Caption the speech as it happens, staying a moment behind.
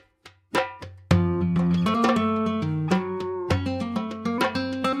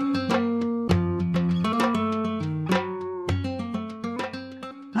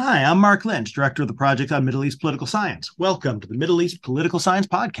Hi, I'm Mark Lynch, Director of the Project on Middle East Political Science. Welcome to the Middle East Political Science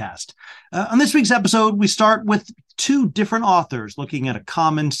Podcast. On this week's episode, we start with two different authors looking at a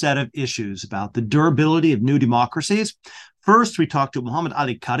common set of issues about the durability of new democracies. First, we talk to Mohammed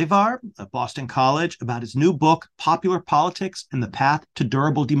Ali Kadivar of Boston College about his new book, Popular Politics and the Path to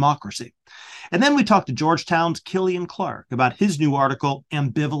Durable Democracy. And then we talk to Georgetown's Killian Clark about his new article,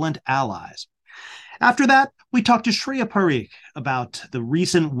 Ambivalent Allies. After that, we talked to Shreya Parikh about the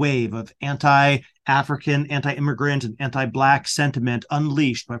recent wave of anti-African, anti-immigrant, and anti-Black sentiment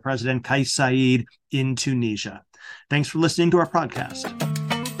unleashed by President Kais Saied in Tunisia. Thanks for listening to our podcast.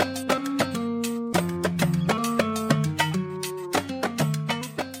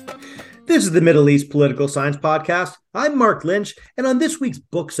 This is the Middle East Political Science Podcast. I'm Mark Lynch, and on this week's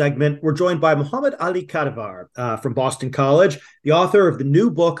book segment, we're joined by Mohammed Ali Kadivar from Boston College, the author of the new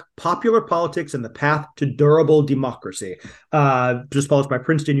book, Popular Politics and the Path to Durable Democracy, just published by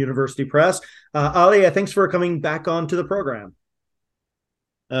Princeton University Press. Ali, thanks for coming back onto the program.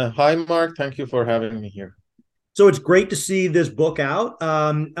 Hi, Mark. Thank you for having me here. So it's great to see this book out.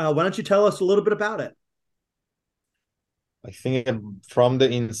 Why don't you tell us a little bit about it? I think from the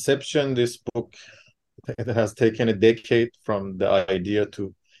inception, this book, it has taken a decade from the idea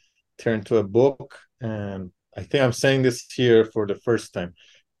to turn to a book. And I think I'm saying this here for the first time.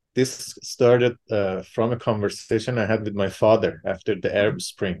 This started from a conversation I had with my father after the Arab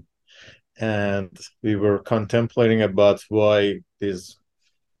Spring. And we were contemplating about why this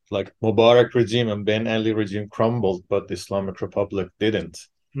like Mubarak regime and Ben Ali regime crumbled, but the Islamic Republic didn't.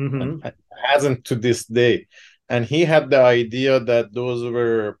 Mm-hmm. And it hasn't to this day. And he had the idea that those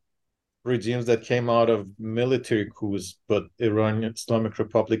were regimes that came out of military coups, but Iranian Islamic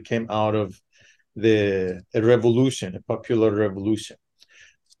Republic came out of a revolution, a popular revolution.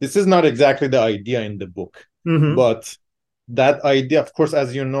 This is not exactly the idea in the book, but that idea, of course,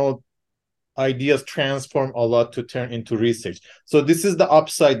 as you know, ideas transform a lot to turn into research. So this is the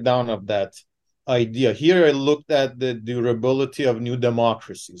upside down of that idea. Here I looked at the durability of new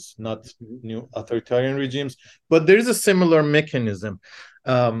democracies, not new authoritarian regimes, but there's a similar mechanism.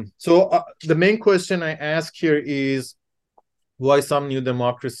 So the main question I ask here is why some new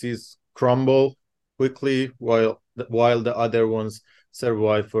democracies crumble quickly while the other ones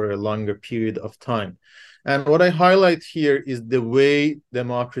survive for a longer period of time. And what I highlight here is the way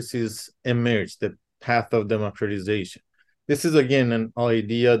democracies emerge, the path of democratization. This is, again, an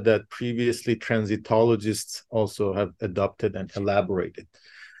idea that previously transitologists also have adopted and elaborated.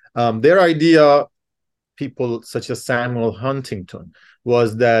 Their idea, people such as Samuel Huntington,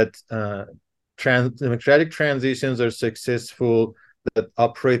 was that democratic transitions are successful that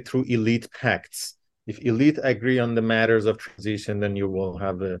operate through elite pacts. If elite agree on the matters of transition, then you will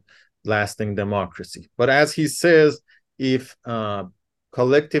have a lasting democracy. But as he says, if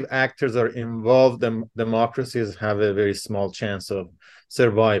collective actors are involved, democracies have a very small chance of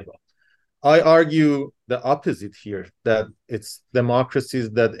survival. I argue the opposite here, that it's democracies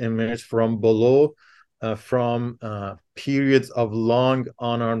that emerge from below, from periods of long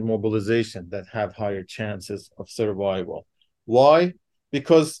unarmed mobilization that have higher chances of survival. Why?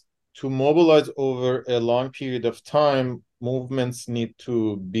 Because to mobilize over a long period of time, movements need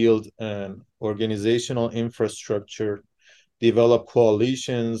to build an organizational infrastructure, develop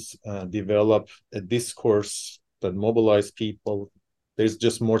coalitions, develop a discourse that mobilize people. There's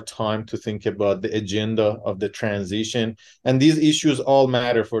just more time to think about the agenda of the transition. And these issues all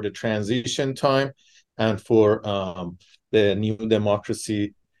matter for the transition time and for the new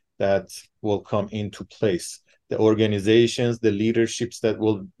democracy that will come into place. The organizations, the leaderships that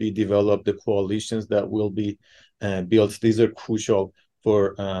will be developed, the coalitions that will be built, these are crucial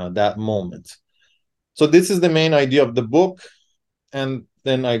for that moment. So this is the main idea of the book, and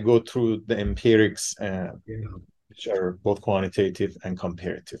then I go through the empirics, which are both quantitative and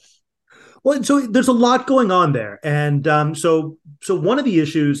comparative. Well, so there's a lot going on there, and so one of the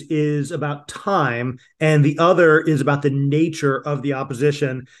issues is about time, and the other is about the nature of the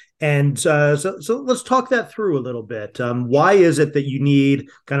opposition. And so let's talk that through a little bit. Why is it that you need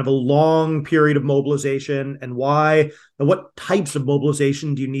kind of a long period of mobilization, and what types of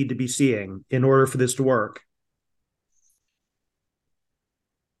mobilization do you need to be seeing in order for this to work?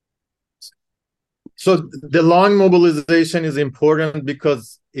 So the long mobilization is important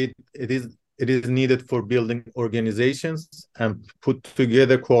because it is needed for building organizations and put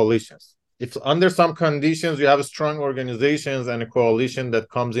together coalitions. If under some conditions you have strong organizations and a coalition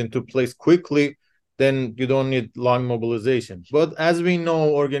that comes into place quickly, then you don't need long mobilization. But as we know,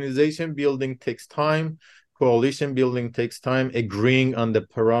 organization building takes time, coalition building takes time, agreeing on the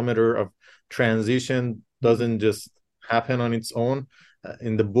parameter of transition doesn't just happen on its own.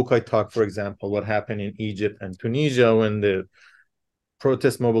 In the book, I talk, for example, what happened in Egypt and Tunisia when the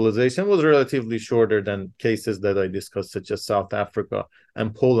protest mobilization was relatively shorter than cases that I discussed, such as South Africa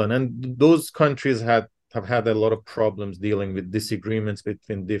and Poland. And those countries have had a lot of problems dealing with disagreements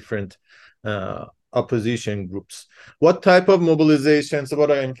between different opposition groups. What type of mobilization? So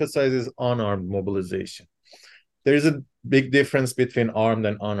what I emphasize is unarmed mobilization. There is a big difference between armed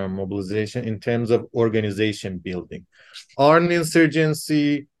and unarmed mobilization in terms of organization building. Armed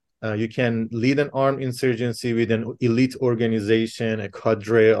insurgency, you can lead an armed insurgency with an elite organization, a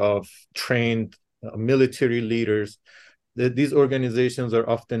cadre of trained military leaders. These organizations are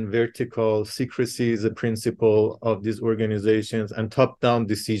often vertical. Secrecy is a principle of these organizations, and top-down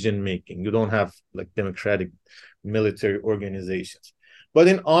decision-making. You don't have like democratic military organizations. But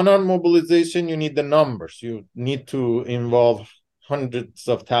in unarmed mobilization, you need the numbers. You need to involve hundreds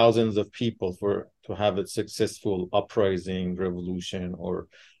of thousands of people to have a successful uprising, revolution, or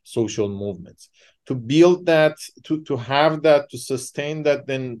social movements. To build that, to have that, to sustain that,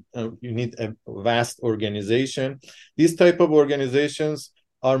 then you need a vast organization. These type of organizations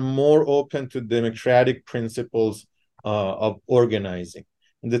are more open to democratic principles of organizing.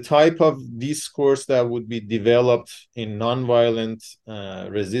 The type of discourse that would be developed in nonviolent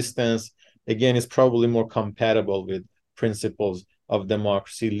resistance, again, is probably more compatible with principles of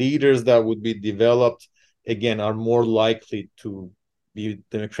democracy. Leaders that would be developed, again, are more likely to be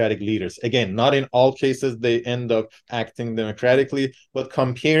democratic leaders. Again, not in all cases they end up acting democratically, but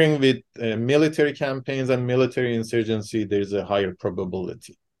comparing with military campaigns and military insurgency, there's a higher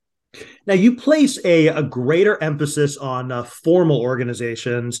probability. Now, you place a greater emphasis on formal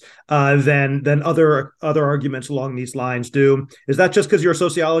organizations than other arguments along these lines do. Is that just because you're a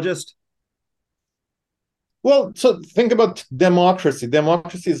sociologist? Well, so think about democracy.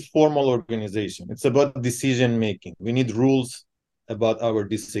 Democracy is formal organization. It's about decision making. We need rules about our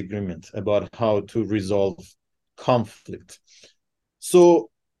disagreement, about how to resolve conflict. So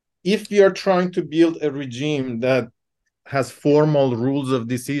if we are trying to build a regime that has formal rules of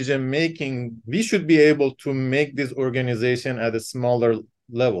decision making, we should be able to make this organization at a smaller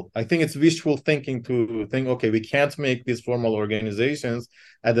level. I think it's wishful thinking to think, okay, we can't make these formal organizations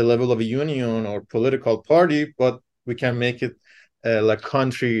at the level of a union or political party, but we can make it like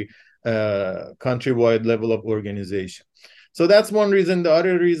countrywide level of organization. So that's one reason. The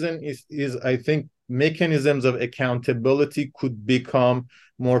other reason is I think mechanisms of accountability could become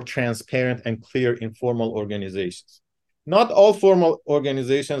more transparent and clear in formal organizations. Not all formal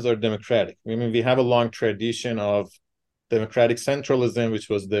organizations are democratic. I mean, we have a long tradition of democratic centralism, which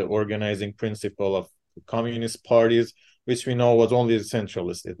was the organizing principle of communist parties, which we know was only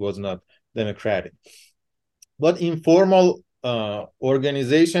centralist. It was not democratic. But informal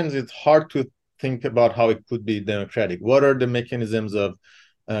organizations, it's hard to think about how it could be democratic. What are the mechanisms of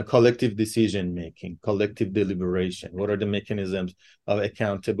collective decision-making, collective deliberation? What are the mechanisms of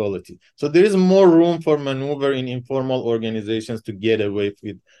accountability? So there is more room for maneuver in informal organizations to get away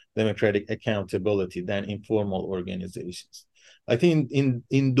with democratic accountability than informal organizations. I think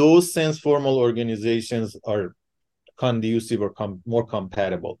in those sense, formal organizations are conducive or more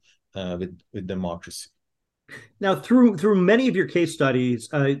compatible with democracy. Now, through many of your case studies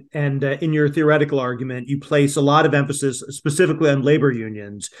and in your theoretical argument, you place a lot of emphasis specifically on labor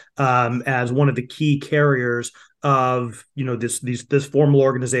unions as one of the key carriers of this formal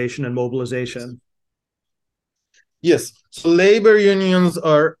organization and mobilization. Yes, so labor unions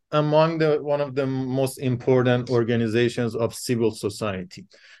are among one of the most important organizations of civil society,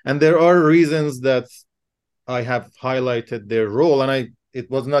 and there are reasons that I have highlighted their role. And it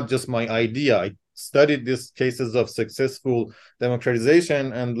was not just my idea. I studied these cases of successful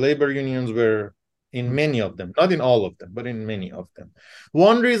democratization, and labor unions were in many of them, not in all of them, but in many of them.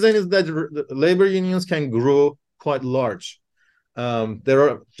 One reason is that labor unions can grow quite large. There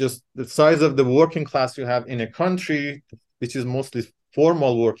are just the size of the working class you have in a country, which is mostly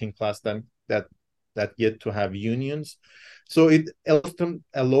formal working class, that get to have unions. So it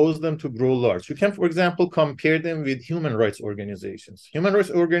allows them to grow large. You can, for example, compare them with human rights organizations. Human rights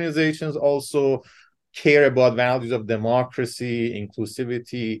organizations also care about values of democracy,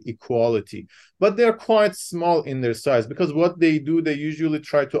 inclusivity, equality, but they're quite small in their size because what they do, they usually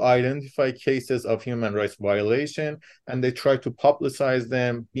try to identify cases of human rights violation, and they try to publicize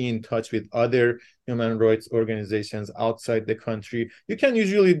them, be in touch with other human rights organizations outside the country. You can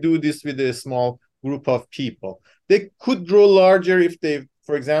usually do this with a small group of people. They could grow larger if they,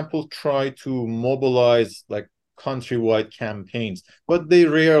 for example, try to mobilize like countrywide campaigns, but they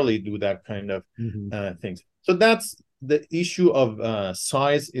rarely do that kind of things. So that's the issue of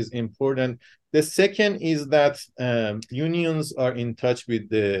size is important. The second is that unions are in touch with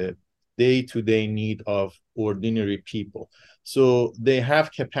the day-to-day need of ordinary people. So they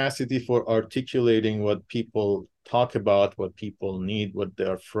have capacity for articulating what people talk about, what people need, what they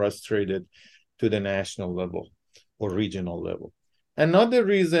are frustrated to the national level or regional level. Another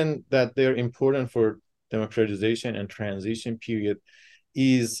reason that they're important for democratization and transition period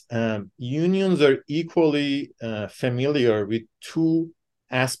is unions are equally familiar with two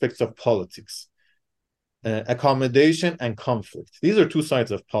aspects of politics, accommodation and conflict. These are two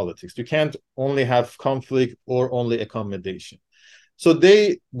sides of politics. You can't only have conflict or only accommodation. So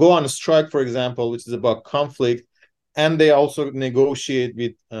they go on a strike, for example, which is about conflict, and they also negotiate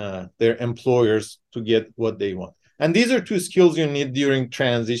with their employers to get what they want. And these are two skills you need during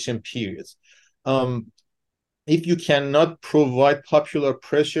transition periods. If you cannot provide popular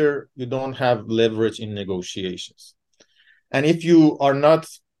pressure, you don't have leverage in negotiations. And if you are not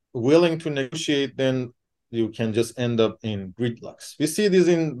willing to negotiate, then you can just end up in gridlocks. We see this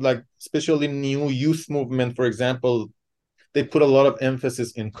in, like, especially new youth movement, for example. They put a lot of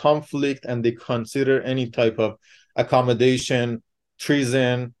emphasis in conflict, and they consider any type of accommodation,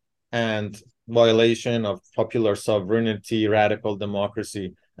 treason, and violation of popular sovereignty, radical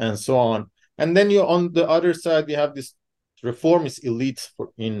democracy, and so on. And then you, on the other side, we have this reformist elite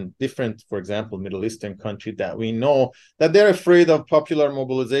in different, for example, Middle Eastern country that we know that they're afraid of popular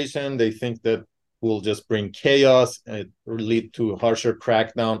mobilization. They think that will just bring chaos and lead to harsher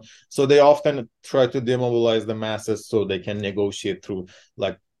crackdown. So they often try to demobilize the masses so they can negotiate through,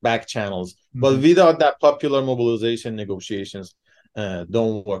 like, back channels. Mm-hmm. But without that popular mobilization, negotiations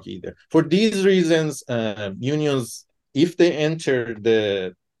don't work either. For these reasons, unions, if they enter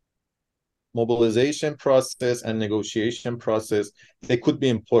the mobilization process and negotiation process, they could be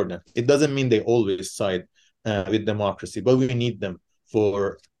important. It doesn't mean they always side with democracy, but we need them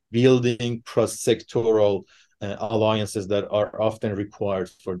for building cross-sectoral alliances that are often required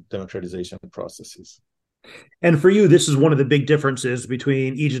for democratization processes. And for you, this is one of the big differences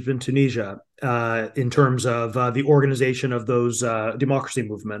between Egypt and Tunisia in terms of the organization of those democracy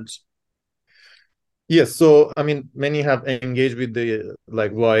movements. Yes, so I mean, many have engaged with the,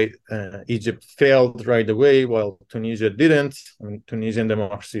 like, why Egypt failed right away while Tunisia didn't. I mean, Tunisian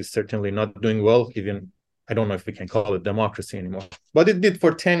democracy is certainly not doing well, even I don't know if we can call it democracy anymore, but it did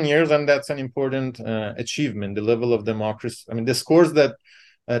for 10 years, and that's an important achievement. The level of democracy, I mean, the scores that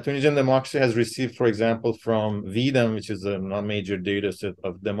Tunisian democracy has received, for example, from VDEM, which is a major data set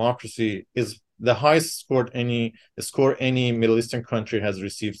of democracy, is the highest score any Middle Eastern country has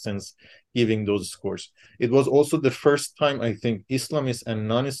received since giving those scores. It was also the first time, I think, Islamists and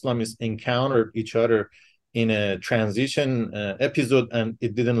non-Islamists encountered each other in a transition episode, and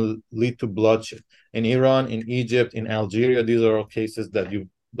it didn't lead to bloodshed. In Iran, in Egypt, in Algeria, these are all cases that you,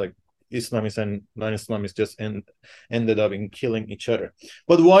 like, Islamists and non-Islamists just ended up in killing each other.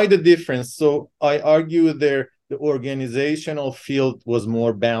 But why the difference? So I argue there the organizational field was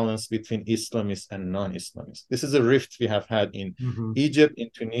more balanced between Islamists and non-Islamists. This is a rift we have had in Egypt, in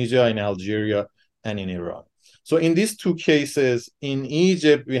Tunisia, in Algeria, and in Iran. So in these two cases, in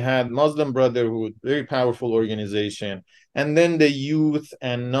Egypt, we had Muslim Brotherhood, very powerful organization, and then the youth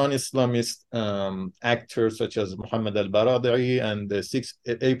and non-Islamist actors such as Muhammad al-Baradei and the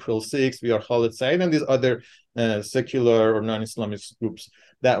April 6th, we are Khalid Said, and these other secular or non-Islamist groups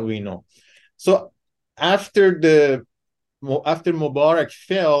that we know. So after Mubarak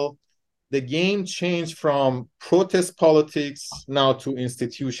fell, the game changed from protest politics now to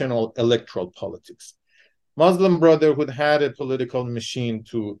institutional electoral politics. Muslim Brotherhood had a political machine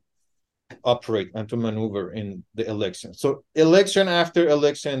to operate and to maneuver in the election. So election after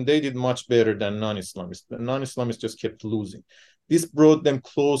election, they did much better than non-Islamists. The non-Islamists just kept losing. This brought them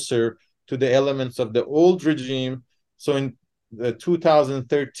closer to the elements of the old regime. So in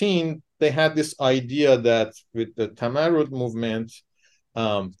 2013, they had this idea that with the Tamarrud movement,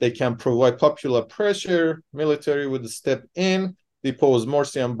 they can provide popular pressure, military would step in, depose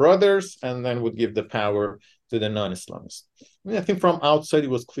Morsi and brothers, and then would give the power to the non-Islamists. I mean, I think from outside, it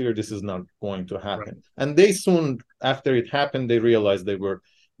was clear this is not going to happen. Right. And they soon, after it happened, they realized they were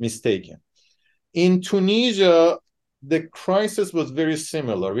mistaken. In Tunisia, the crisis was very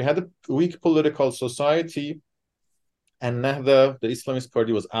similar. We had a weak political society, and Nahda, the Islamist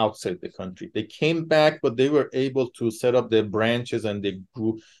party, was outside the country. They came back, but they were able to set up their branches, and they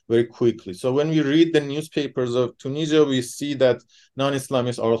grew very quickly. So when we read the newspapers of Tunisia, we see that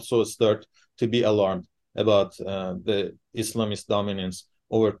non-Islamists also start to be alarmed about the Islamist dominance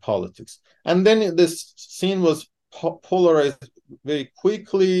over politics. And then this scene was polarized very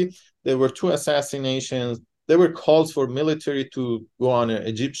quickly. There were two assassinations. there were calls for military to go on an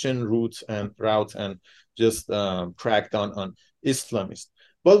Egyptian route and just crack down on Islamists.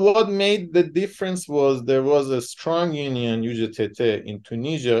 But what made the difference was there was a strong union, UGTT, in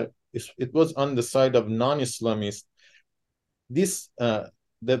Tunisia. It was on the side of non-Islamists.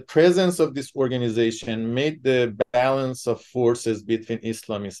 The presence of this organization made the balance of forces between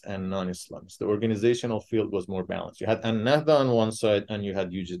Islamists and non-Islamists. The organizational field was more balanced. You had An-Nahda on one side and you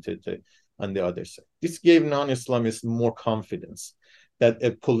had UGTT on the other side. This gave non-Islamists more confidence that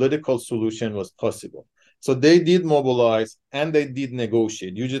a political solution was possible. So they did mobilize and they did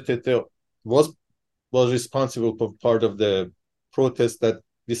negotiate. UGTT was responsible for part of the protests that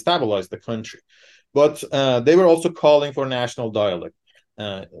destabilized the country. But they were also calling for national dialogue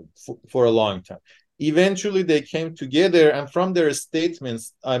for a long time. Eventually, they came together, and from their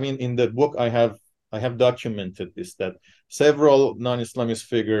statements, I mean, in the book, I have documented this, that several non-Islamist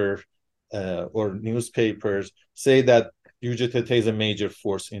figures or newspapers say that UGTT is a major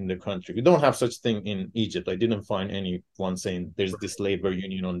force in the country. We don't have such thing in Egypt. I didn't find anyone saying there's this labor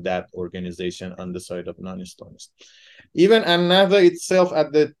union on that organization on the side of non-Islamists. Even An-Nahda itself,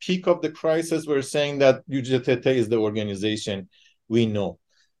 at the peak of the crisis, were saying that UGTT is the organization we know.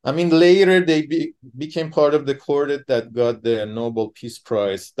 I mean, later they became part of the quartet that got the Nobel Peace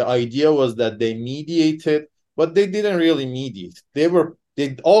Prize. The idea was that they mediated, but they didn't really mediate. They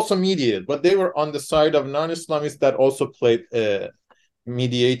also mediated, but they were on the side of non-Islamists that also played a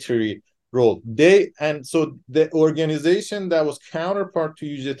mediatory role. So the organization that was counterpart to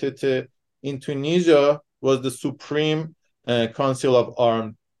UGTT in Tunisia was the Supreme Council of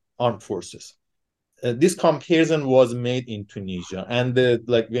Armed Forces. This comparison was made in Tunisia, and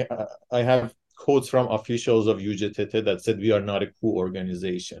I have quotes from officials of UGTT that said we are not a coup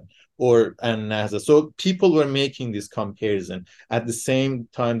organization, or An-Nahda. So people were making this comparison at the same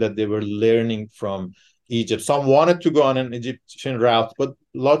time that they were learning from Egypt. Some wanted to go on an Egyptian route, but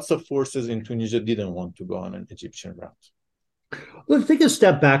lots of forces in Tunisia didn't want to go on an Egyptian route. Let's take a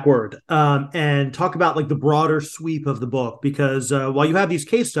step backward and talk about like the broader sweep of the book, because while you have these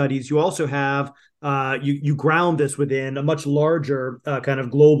case studies, you also have you ground this within a much larger kind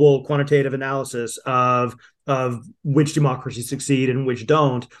of global quantitative analysis of which democracies succeed and which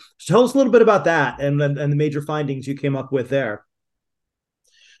don't. So tell us a little bit about that and the major findings you came up with there.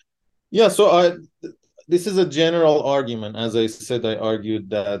 Yeah, so this is a general argument. As I said, I argued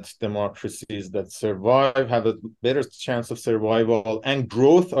that democracies that survive have a better chance of survival and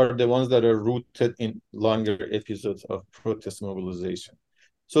growth are the ones that are rooted in longer episodes of protest mobilization.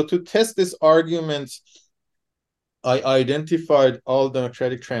 So to test this argument, I identified all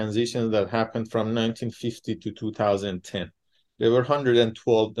democratic transitions that happened from 1950 to 2010. There were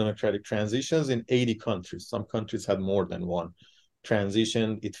 112 democratic transitions in 80 countries. Some countries had more than one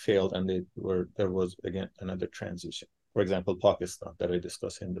transition, it failed, and there was again another transition. For example, Pakistan, that I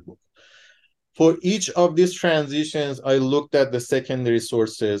discuss in the book. For each of these transitions, I looked at the secondary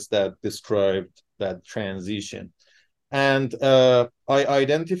sources that described that transition. And I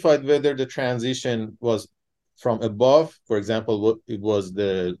identified whether the transition was from above. For example, it was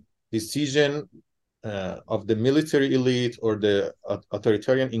the decision of the military elite or the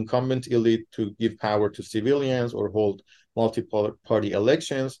authoritarian incumbent elite to give power to civilians or hold multi-party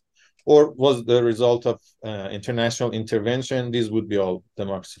elections, or was the result of international intervention. These would be all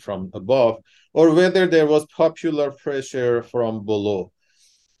democracy from above, or whether there was popular pressure from below.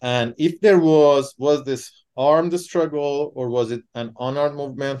 And if there was this armed struggle, or was it an unarmed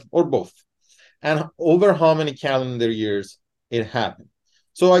movement, or both? And over how many calendar years it happened.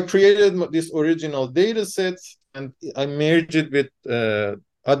 So I created this original data set, and I merged it with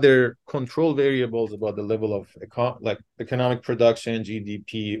other control variables about the level of economic production,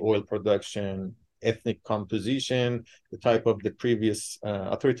 GDP, oil production, ethnic composition, the type of the previous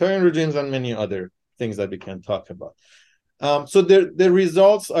authoritarian regimes, and many other things that we can talk about. So the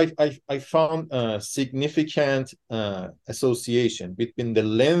results, I found a significant association between the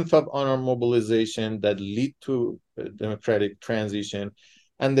length of unarmed mobilization that lead to democratic transition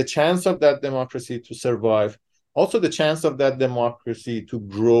and the chance of that democracy to survive. Also, the chance of that democracy to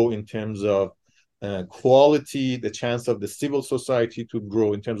grow in terms of quality, the chance of the civil society to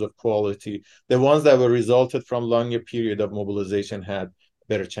grow in terms of quality. The ones that were resulted from longer period of mobilization had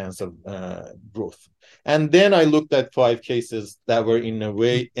better chance of growth. And then I looked at 5 cases that were in a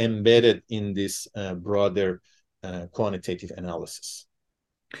way embedded in this broader quantitative analysis.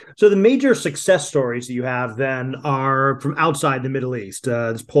 So the major success stories that you have then are from outside the Middle East,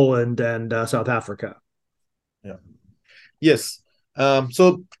 Poland and South Africa. Yeah. Yes.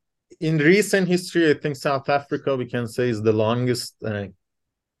 So in recent history, I think South Africa, we can say, is the longest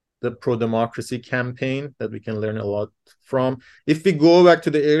the pro-democracy campaign that we can learn a lot from. If we go back to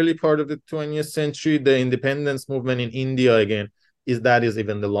the early part of the 20th century, the independence movement in India again is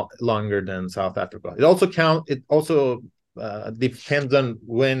even longer than South Africa. It also depends on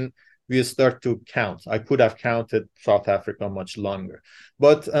when we start to count. I could have counted South Africa much longer.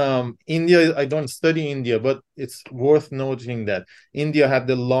 But India, I don't study India, but it's worth noting that India had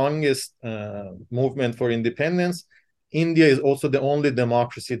the longest movement for independence. India is also the only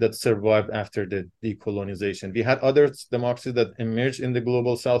democracy that survived after the decolonization. We had other democracies that emerged in the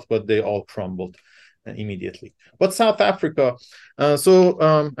global south, but they all crumbled immediately. But South Africa,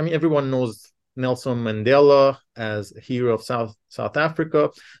 everyone knows Nelson Mandela as a hero of South Africa.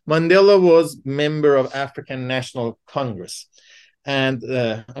 Mandela was member of African National Congress. And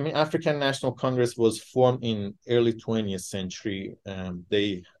African National Congress was formed in early 20th century.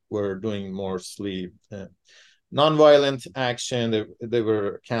 They were doing mostly nonviolent action. They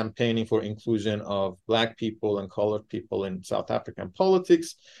were campaigning for inclusion of Black people and colored people in South African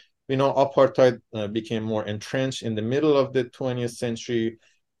politics. We know apartheid became more entrenched in the middle of the 20th century.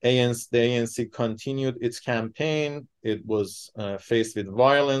 The ANC continued its campaign. It was faced with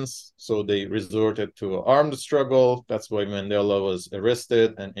violence, so they resorted to an armed struggle. That's why Mandela was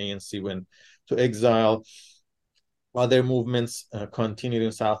arrested and ANC went to exile. Other movements continued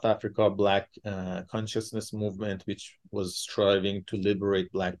in South Africa, Black consciousness movement, which was striving to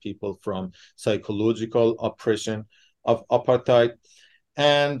liberate Black people from psychological oppression of apartheid.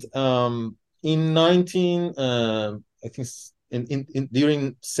 And in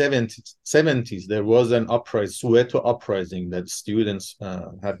during 70s, there was an uprising, Soweto uprising, that students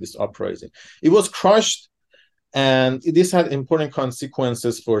had this uprising. It was crushed, and this had important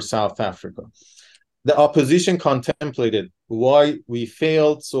consequences for South Africa. The opposition contemplated why we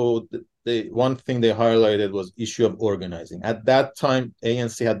failed, so one thing they highlighted was issue of organizing. At that time,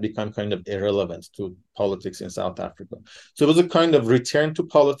 ANC had become kind of irrelevant to politics in South Africa. So it was a kind of return to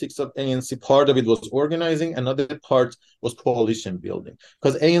politics of ANC. Part of it was organizing, another part was coalition building,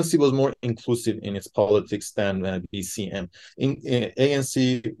 because ANC was more inclusive in its politics than BCM.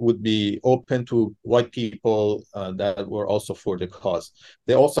 ANC would be open to white people that were also for the cause.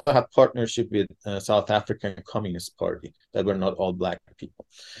 They also had partnership with South African Communist Party that were not all Black people.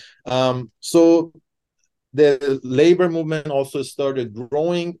 So the labor movement also started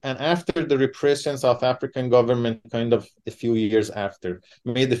growing, and after the repression, South African government kind of a few years after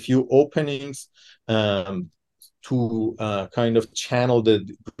made a few openings to kind of channel the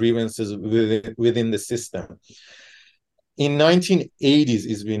grievances within the system. In 1980s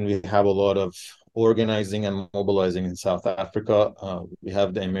is when we have a lot of organizing and mobilizing in South Africa. We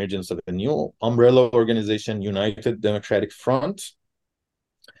have the emergence of a new umbrella organization, United Democratic Front,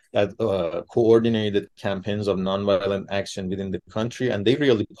 that coordinated campaigns of nonviolent action within the country, and they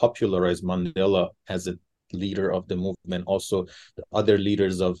really popularized Mandela as a leader of the movement, also the other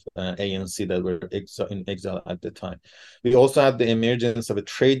leaders of ANC that were in exile at the time. We also had the emergence of a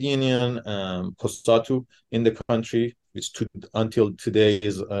trade union, COSATU, in the country, which until today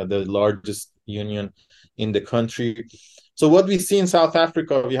is the largest union in the country. So what we see in South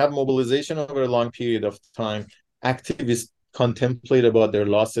Africa, we have mobilization over a long period of time. Activists contemplate about their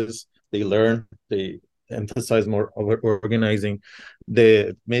losses, they learn, they emphasize more organizing,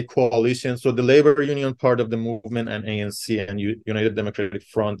 they make coalitions. So the labor union part of the movement and ANC and United Democratic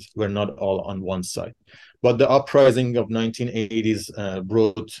Front were not all on one side. But the uprising of 1980s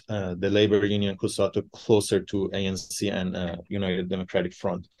brought the labor union COSATU closer to ANC and United Democratic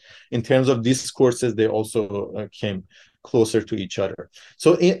Front. In terms of discourses, they also came closer to each other.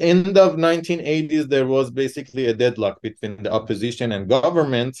 So in end of 1980s, there was basically a deadlock between the opposition and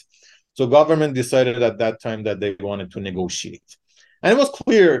government. So government decided at that time that they wanted to negotiate. And it was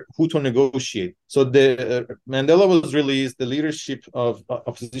clear who to negotiate. So Mandela was released, the leadership of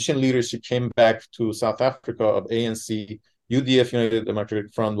opposition leadership came back to South Africa of ANC, UDF, United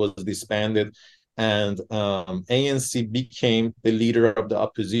Democratic Front, was disbanded, and ANC became the leader of the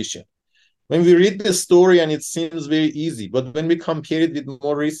opposition. When we read the story, and it seems very easy, but when we compare it with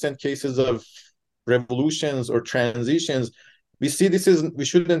more recent cases of revolutions or transitions, we see we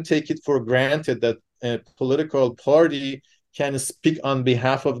shouldn't take it for granted that a political party can speak on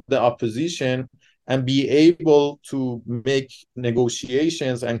behalf of the opposition and be able to make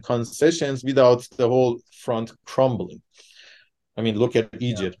negotiations and concessions without the whole front crumbling. I mean, look at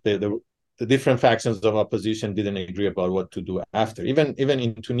Egypt. The different factions of opposition didn't agree about what to do after, even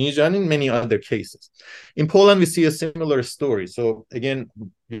in Tunisia and in many other cases. In Poland, we see a similar story. So again,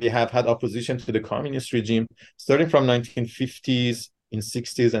 we have had opposition to the communist regime starting from 1950s, in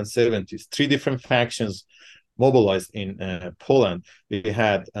 60s and 70s. Three different factions mobilized in Poland. We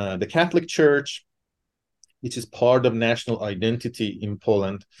had the Catholic Church, which is part of national identity in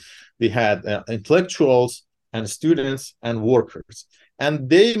Poland. We had intellectuals and students and workers. And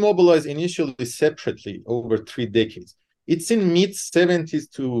they mobilized initially separately over 3 decades. It's in mid-70s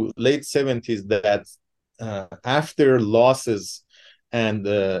to late 70s that after losses and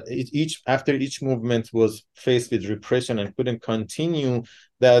after each movement was faced with repression and couldn't continue,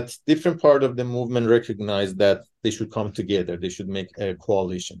 that different part of the movement recognized that they should come together, they should make a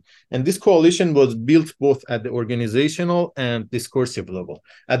coalition. And this coalition was built both at the organizational and discursive level.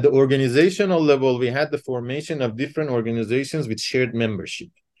 At the organizational level, we had the formation of different organizations with shared membership.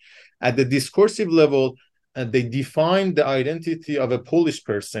 At the discursive level, they defined the identity of a Polish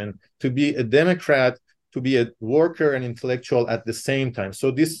person to be a Democrat, to be a worker and intellectual at the same time.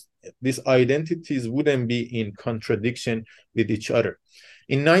 So these identities wouldn't be in contradiction with each other.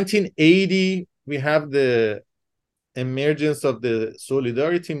 In 1980, we have the emergence of the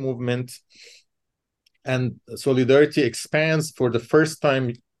Solidarity movement, and Solidarity expands. For the first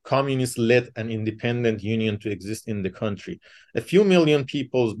time, communists led an independent union to exist in the country. A few million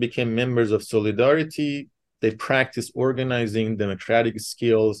people became members of Solidarity. They practiced organizing, democratic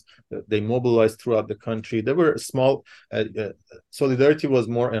skills. They mobilized throughout the country. There were small, Solidarity was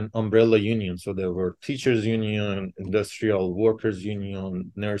more an umbrella union. So there were teachers union, industrial workers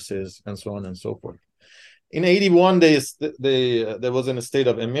union, nurses, and so on and so forth. In 81, there was in a state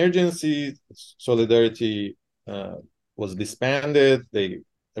of emergency. Solidarity was disbanded. They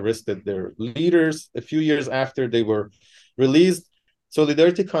arrested their leaders. A few years after they were released,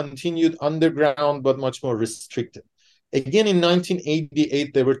 Solidarity continued underground, but much more restricted. Again, in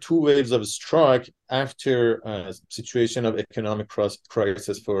 1988, there were 2 waves of strike after a situation of economic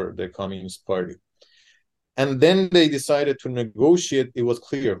crisis for the Communist Party. And then they decided to negotiate. It was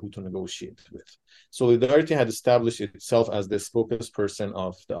clear who to negotiate with. Solidarity had established itself as the spokesperson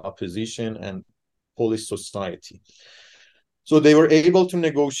of the opposition and Polish society. So they were able to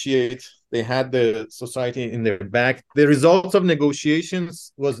negotiate. They had the society in their back. The results of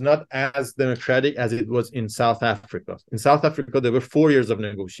negotiations was not as democratic as it was in South Africa. In South Africa, there were 4 years of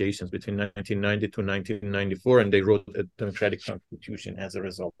negotiations between 1990 to 1994, and they wrote a democratic constitution as a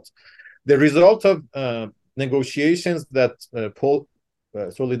result. The result of negotiations that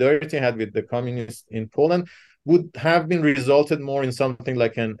Solidarity had with the communists in Poland would have been resulted more in something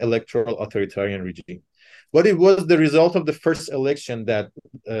like an electoral authoritarian regime. But it was the result of the first election that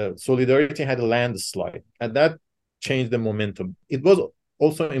Solidarity had a landslide, and that changed the momentum. It was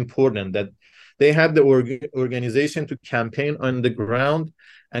also important that they had the organization to campaign on the ground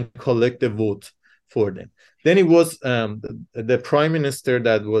and collect the vote for them. Then it was the prime minister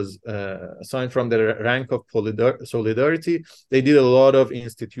that was assigned from the rank of Solidarity. They did a lot of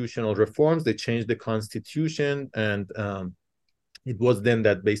institutional reforms. They changed the constitution, and it was then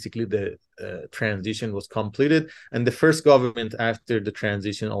that basically the transition was completed. And the first government after the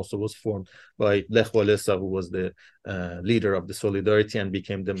transition also was formed by Lech Walesa, who was the leader of the Solidarity and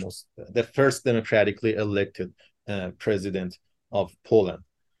became the first democratically elected president of Poland.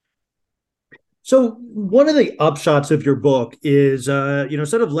 So one of the upshots of your book is,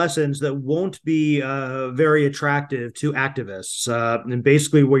 set of lessons that won't be very attractive to activists. And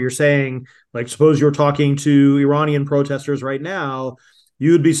basically what you're saying, like, suppose you're talking to Iranian protesters right now,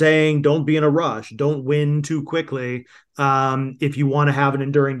 you would be saying, don't be in a rush, don't win too quickly if you want to have an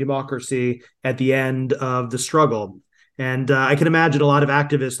enduring democracy at the end of the struggle. And I can imagine a lot of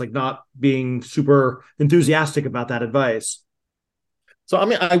activists like not being super enthusiastic about that advice. So, I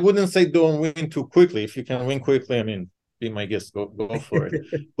mean, I wouldn't say don't win too quickly. If you can win quickly, I mean, be my guest, go for it.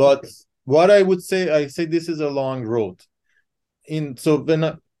 But what I would say, I say this is a long road. So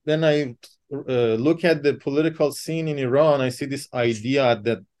when I look at the political scene in Iran, I see this idea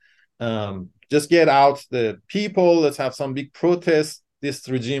that just get out the people, let's have some big protests, this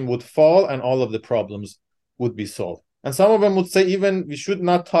regime would fall and all of the problems would be solved. And some of them would say even we should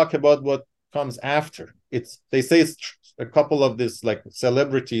not talk about what comes after. They say it's a couple of these like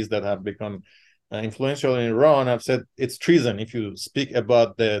celebrities that have become influential in Iran have said it's treason if you speak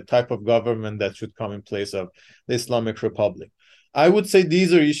about the type of government that should come in place of the Islamic Republic. I would say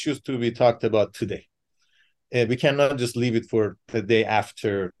these are issues to be talked about today. We cannot just leave it for the day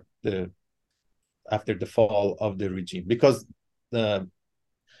after the fall of the regime, because it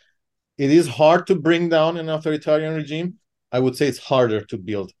is hard to bring down an authoritarian regime. I would say it's harder to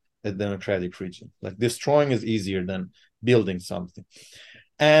build a democratic regime. Like destroying is easier than building something.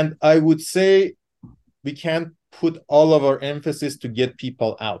 And I would say we can't put all of our emphasis to get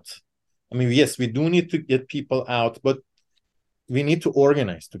people out. I mean, yes, we do need to get people out, but we need to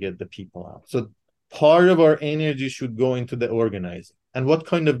organize to get the people out. So part of our energy should go into the organizing, and what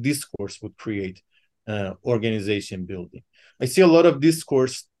kind of discourse would create organization building. I see a lot of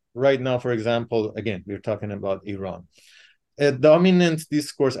discourse right now. For example, again, we're talking about Iran. A dominant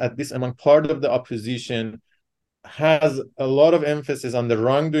discourse, at least among part of the opposition, has a lot of emphasis on the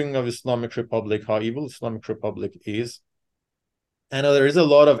wrongdoing of Islamic Republic, how evil Islamic Republic is, and there is a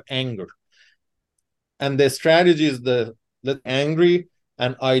lot of anger. And the strategy is let angry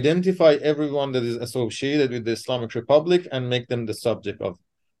and identify everyone that is associated with the Islamic Republic and make them the subject of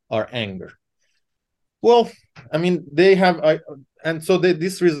our anger. Well, I mean, this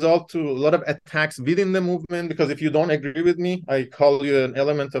result to a lot of attacks within the movement, because if you don't agree with me, I call you an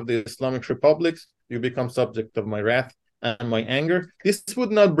element of the Islamic Republic, you become subject of my wrath and my anger. This would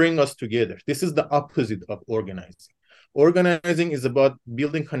not bring us together. This is the opposite of organizing. Organizing is about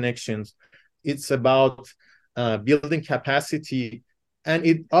building connections. It's about building capacity, and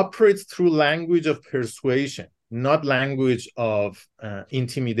it operates through language of persuasion, not language of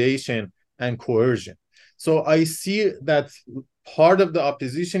intimidation and coercion. So I see that part of the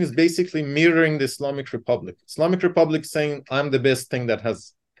opposition is basically mirroring the Islamic Republic. Islamic Republic saying, I'm the best thing that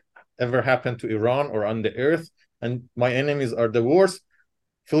has ever happened to Iran or on the earth, and my enemies are the worst.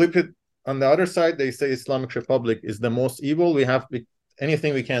 Flip it on the other side, they say Islamic Republic is the most evil. We have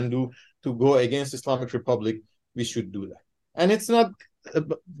anything we can do to go against Islamic Republic, we should do that. And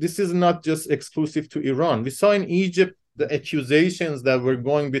this is not just exclusive to Iran. We saw in Egypt the accusations that were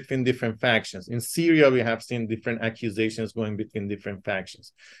going between different factions. In Syria, we have seen different accusations going between different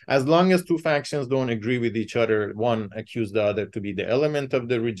factions. As long as two factions don't agree with each other, one accused the other to be the element of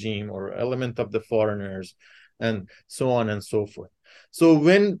the regime or element of the foreigners, and so on and so forth.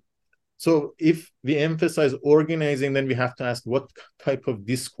 So if we emphasize organizing, then we have to ask what type of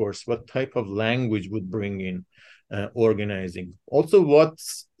discourse, what type of language would bring in organizing. Also, what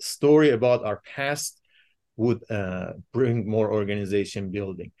story about our past would bring more organization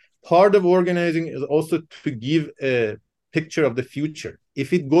building. Part of organizing is also to give a picture of the future.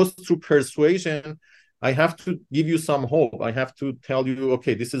 If it goes through persuasion, I have to give you some hope. I have to tell you,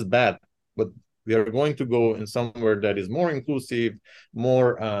 okay, this is bad, but we are going to go in somewhere that is more inclusive,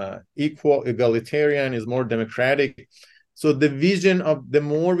 more equal, egalitarian, is more democratic. So the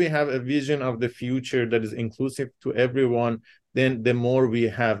more we have a vision of the future that is inclusive to everyone, then the more we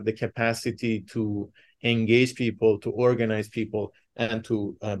have the capacity to engage people, to organize people, and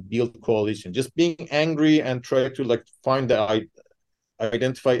to build coalition. Just being angry and try to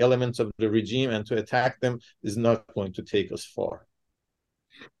identify elements of the regime and to attack them is not going to take us far.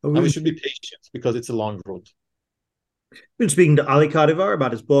 And we should be patient because it's a long road. We've been speaking to Ali Kadivar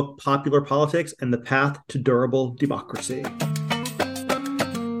about his book, Popular Politics and the Path to Durable Democracy.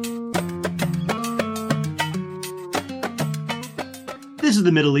 This is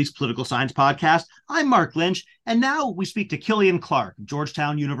the Middle East Political Science Podcast. I'm Mark Lynch, and now we speak to Killian Clark of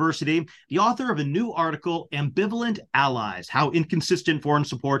Georgetown University, the author of a new article, Ambivalent Allies, How Inconsistent Foreign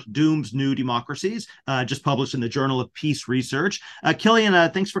Support Dooms New Democracies, just published in the Journal of Peace Research. Killian,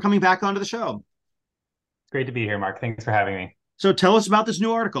 thanks for coming back onto the show. Great to be here, Mark. Thanks for having me. So tell us about this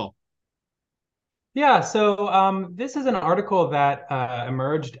new article. Yeah, so this is an article that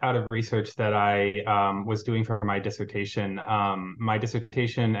emerged out of research that I was doing for my dissertation. My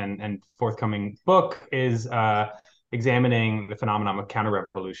dissertation and forthcoming book is examining the phenomenon of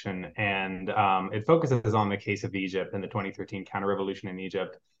counter-revolution, and it focuses on the case of Egypt and the 2013 counter-revolution in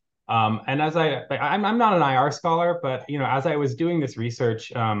Egypt. And I'm not an IR scholar, but as I was doing this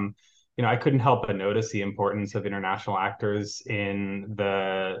research, I couldn't help but notice the importance of international actors in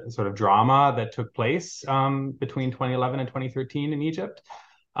the sort of drama that took place between 2011 and 2013 in Egypt.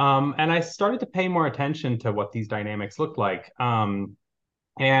 And I started to pay more attention to what these dynamics looked like,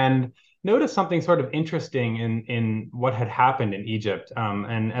 and noticed something sort of interesting in what had happened in Egypt.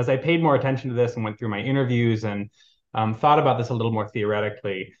 And as I paid more attention to this and went through my interviews and thought about this a little more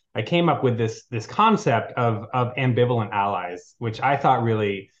theoretically, I came up with this concept of ambivalent allies, which I thought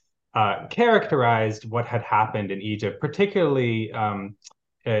really characterized what had happened in Egypt, particularly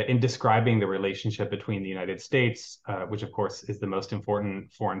in describing the relationship between the United States, which of course is the most important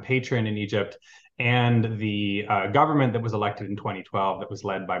foreign patron in Egypt, and the government that was elected in 2012 that was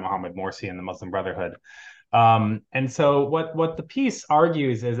led by Mohammed Morsi and the Muslim Brotherhood. And so what the piece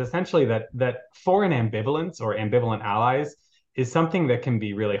argues is essentially that foreign ambivalence or ambivalent allies is something that can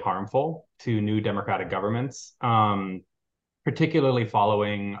be really harmful to new democratic governments, particularly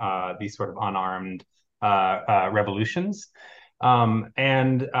following these sort of unarmed revolutions. The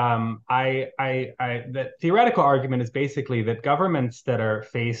theoretical argument is basically that governments that are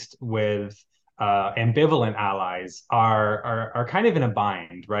faced with ambivalent allies are kind of in a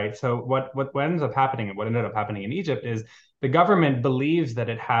bind, right? So what ends up happening, and what ended up happening in Egypt, is the government believes that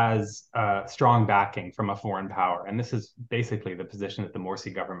it has strong backing from a foreign power, and this is basically the position that the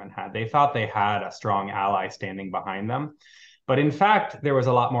Morsi government had. They thought they had a strong ally standing behind them. But in fact, there was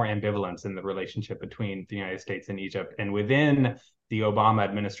a lot more ambivalence in the relationship between the United States and Egypt. And within the Obama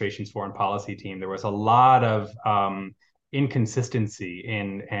administration's foreign policy team, there was a lot of inconsistency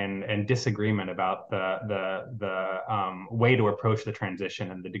and disagreement about the way to approach the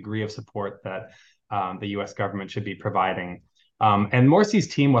transition and the degree of support that the U.S. government should be providing. And Morsi's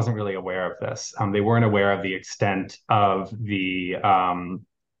team wasn't really aware of this. They weren't aware of the extent of the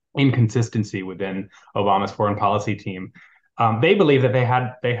inconsistency within Obama's foreign policy team. They believe that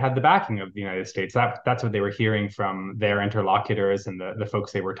they had the backing of the United States. That's what they were hearing from their interlocutors and the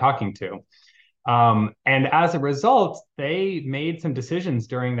folks they were talking to. And as a result, they made some decisions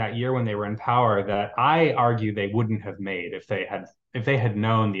during that year when they were in power that I argue they wouldn't have made if they had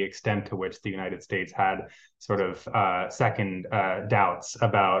known the extent to which the United States had sort of second doubts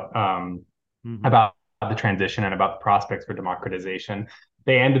about about the transition and about the prospects for democratization.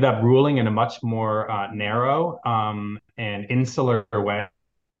 They ended up ruling in a much more narrow and insular way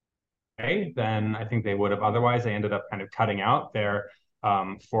than I think they would have otherwise. They ended up kind of cutting out their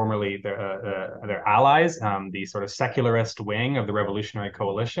formerly their allies, the sort of secularist wing of the Revolutionary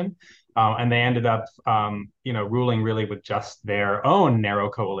Coalition, and they ended up, ruling really with just their own narrow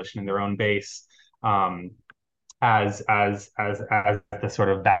coalition and their own base as the sort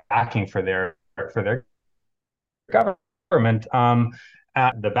of backing for their government,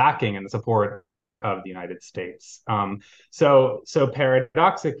 the backing and the support of the United States. So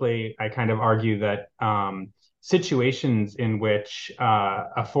paradoxically, I kind of argue that situations in which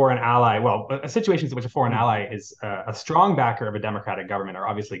situations in which a foreign ally is a strong backer of a democratic government are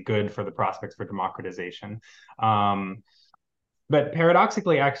obviously good for the prospects for democratization. But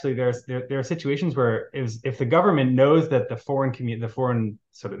paradoxically, actually, there are situations where if the government knows that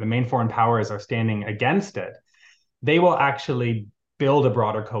the main foreign powers are standing against it, they will actually build a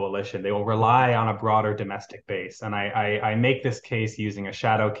broader coalition. They will rely on a broader domestic base. And I make this case using a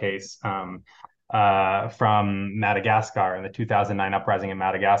shadow case from Madagascar in the 2009 uprising in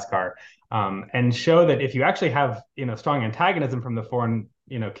Madagascar, and show that if you actually have strong antagonism from the foreign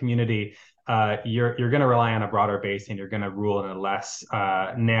community, you're going to rely on a broader base and you're going to rule in a less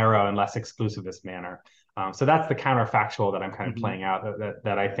narrow and less exclusivist manner. So that's the counterfactual that I'm kind of playing out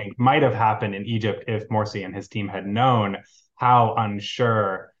that I think might have happened in Egypt if Morsi and his team had known how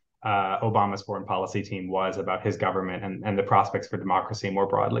unsure Obama's foreign policy team was about his government and the prospects for democracy more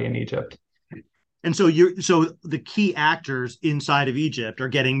broadly in Egypt. And so the key actors inside of Egypt are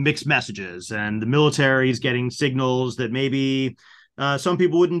getting mixed messages, and the military is getting signals that maybe some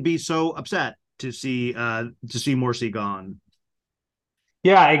people wouldn't be so upset to see Morsi gone.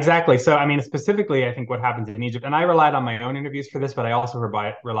 Yeah, exactly. So, I mean, specifically, I think what happens in Egypt, and I relied on my own interviews for this, but I also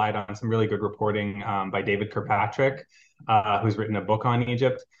relied on some really good reporting by David Kirkpatrick, who's written a book on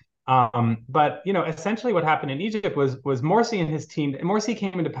Egypt. But essentially what happened in Egypt was Morsi and his team. Morsi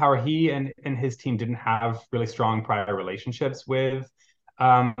came into power. He and his team didn't have really strong prior relationships with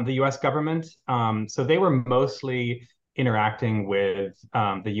the U.S. government. So they were mostly interacting with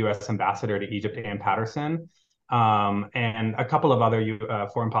the U.S. ambassador to Egypt, Ann Patterson, and a couple of other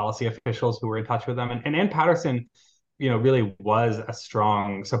foreign policy officials who were in touch with them. And Ann Patterson, really was a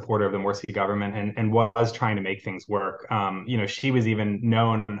strong supporter of the Morsi government and was trying to make things work. She was even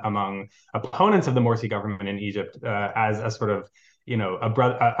known among opponents of the Morsi government in Egypt as a sort of,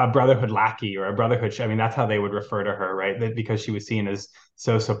 a brotherhood lackey or a brotherhood. I mean, that's how they would refer to her, right? Because she was seen as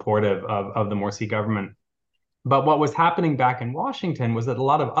so supportive of the Morsi government. But what was happening back in Washington was that a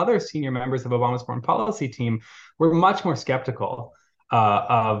lot of other senior members of Obama's foreign policy team were much more skeptical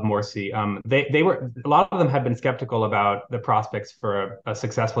of Morsi. A lot of them had been skeptical about the prospects for a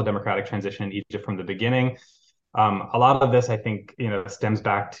successful democratic transition in Egypt from the beginning. A lot of this, I think, stems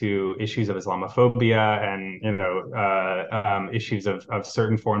back to issues of Islamophobia and issues of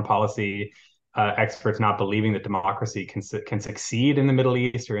certain foreign policy experts not believing that democracy can succeed in the Middle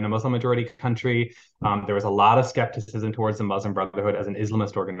East or in a Muslim majority country. There was a lot of skepticism towards the Muslim Brotherhood as an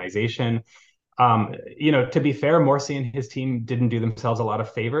Islamist organization. To be fair, Morsi and his team didn't do themselves a lot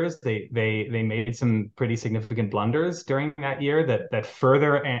of favors. They made some pretty significant blunders during that year that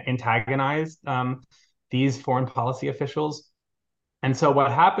further antagonized these foreign policy officials. And so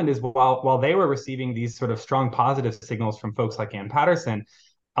what happened is while they were receiving these sort of strong positive signals from folks like Ann Patterson,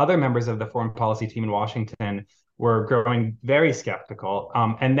 other members of the foreign policy team in Washington were growing very skeptical,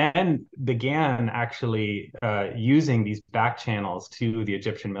 and then began actually using these back channels to the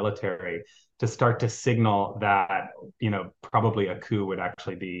Egyptian military to start to signal that, probably a coup would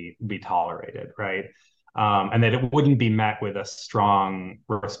actually be tolerated, right? And that it wouldn't be met with a strong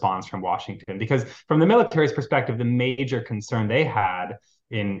response from Washington. Because from the military's perspective, the major concern they had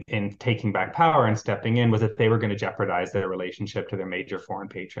in taking back power and stepping in was that they were going to jeopardize their relationship to their major foreign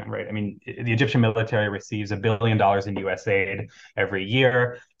patron, right? I mean, the Egyptian military receives $1 billion in US aid every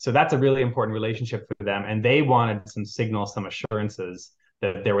year. So that's a really important relationship for them. And they wanted some signals, some assurances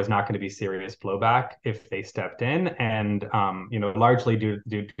that there was not going to be serious blowback if they stepped in. And, largely due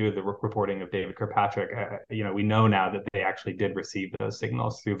to the reporting of David Kirkpatrick, we know now that they actually did receive those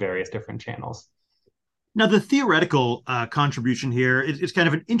signals through various different channels. Now, the theoretical contribution here is kind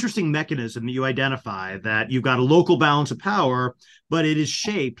of an interesting mechanism that you identify, that you've got a local balance of power, but it is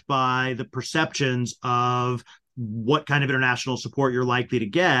shaped by the perceptions of what kind of international support you're likely to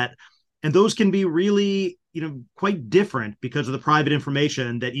get. And those can be really, quite different because of the private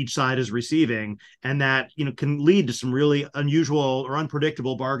information that each side is receiving, and that, can lead to some really unusual or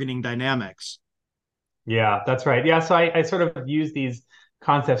unpredictable bargaining dynamics. Yeah, that's right. Yeah, so I sort of use these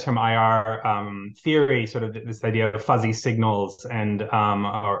concepts from IR theory, sort of this idea of fuzzy signals and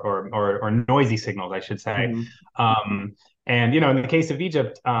or noisy signals, I should say. Mm-hmm. And in the case of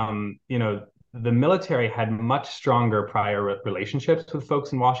Egypt, the military had much stronger prior relationships with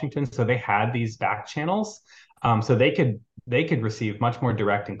folks in Washington, so they had these back channels, so they could receive much more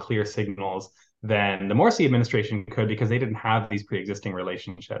direct and clear signals than the Morsi administration could, because they didn't have these pre-existing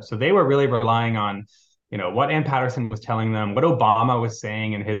relationships. So they were really relying on what Ann Patterson was telling them, what Obama was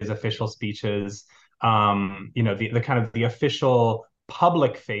saying in his official speeches, the kind of the official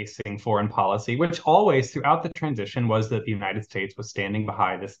public-facing foreign policy, which always throughout the transition was that the United States was standing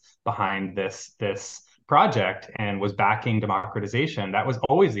behind this project and was backing democratization. That was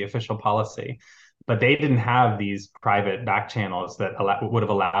always the official policy. But they didn't have these private back channels that would have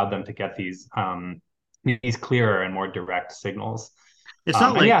allowed them to get these clearer and more direct signals. It's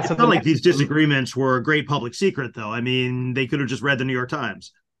not like these disagreements were a great public secret, though. I mean, they could have just read the New York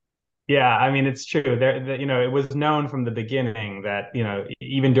Times. Yeah, I mean, it's true. It was known from the beginning that,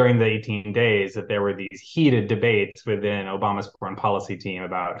 even during the 18 days, that there were these heated debates within Obama's foreign policy team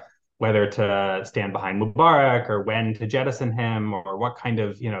about whether to stand behind Mubarak or when to jettison him, or what kind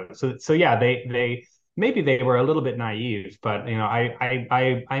of, So yeah, they maybe they were a little bit naive, but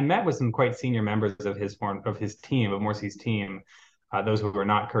I met with some quite senior members of his team, of Morsi's team. Those who are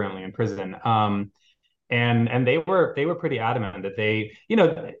not currently in prison, and they were pretty adamant that they,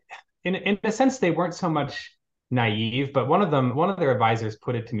 in a sense, they weren't so much naive, but one of their advisors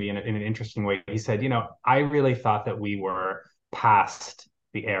put it to me in an interesting way. He said, I really thought that we were past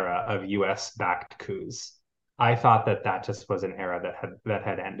the era of U.S.-backed coups. I thought that just was an era that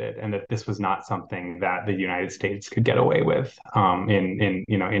had ended, and that this was not something that the United States could get away with in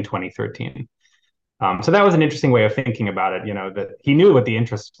 2013. So that was an interesting way of thinking about it. That he knew what the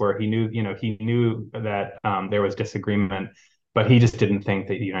interests were. He knew that there was disagreement, but he just didn't think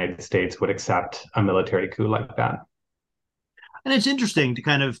that the United States would accept a military coup like that. And it's interesting to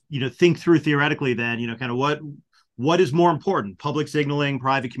kind of think through theoretically then kind of what is more important: public signaling,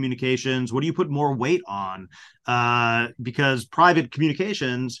 private communications. What do you put more weight on? Because private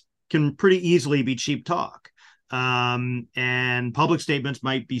communications can pretty easily be cheap talk. And public statements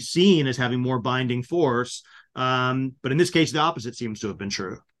might be seen as having more binding force. But in this case, the opposite seems to have been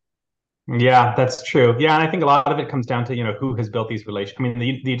true. Yeah, that's true. Yeah, and I think a lot of it comes down to, who has built these relations. I mean,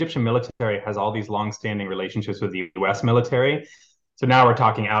 the Egyptian military has all these long-standing relationships with the U.S. military. So now we're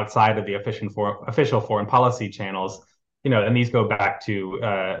talking outside of the official foreign policy channels. And these go back to,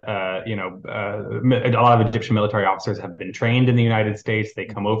 a lot of Egyptian military officers have been trained in the United States. They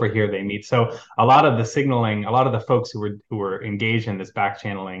come over here, they meet. So a lot of the signaling, a lot of the folks who were engaged in this back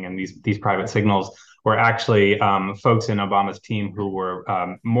channeling and these private signals were actually folks in Obama's team who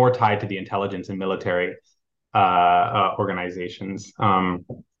were more tied to the intelligence and military organizations.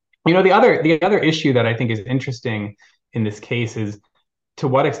 The other issue that I think is interesting in this case is, to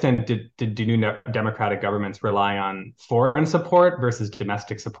what extent did new democratic governments rely on foreign support versus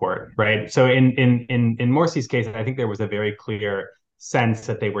domestic support, right? So in Morsi's case, I think there was a very clear sense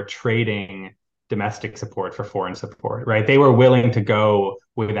that they were trading domestic support for foreign support, right? They were willing to go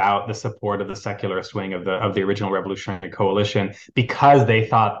without the support of the secularist wing of the original revolutionary coalition, because they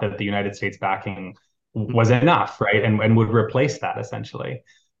thought that the United States backing was enough, right? And would replace that essentially.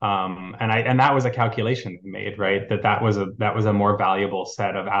 And that was a calculation made, right? That was a more valuable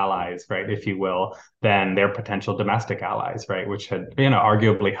set of allies, right, if you will, than their potential domestic allies, right, which had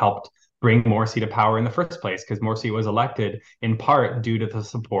arguably helped bring Morsi to power in the first place, because Morsi was elected in part due to the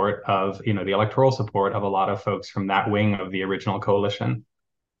support of the electoral support of a lot of folks from that wing of the original coalition.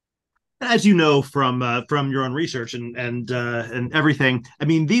 As you know from your own research and everything, I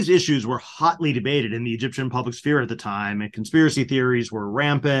mean, these issues were hotly debated in the Egyptian public sphere at the time, and conspiracy theories were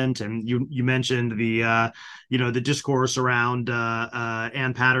rampant. And you mentioned the discourse around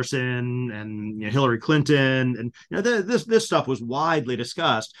Ann Patterson and Hillary Clinton, and this stuff was widely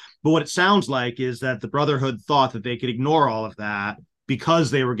discussed. But what it sounds like is that the Brotherhood thought that they could ignore all of that because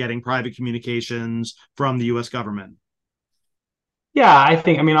they were getting private communications from the U.S. government. Yeah,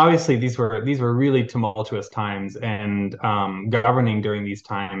 I mean, obviously these were really tumultuous times, and governing during these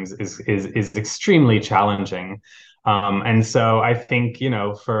times is extremely challenging. And so I think,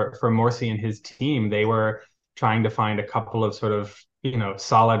 for Morsi and his team, they were trying to find a couple of sort of,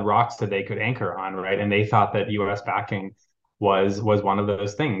 solid rocks that they could anchor on, right? And they thought that U.S. backing was one of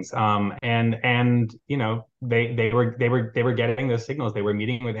those things. And they were getting those signals. They were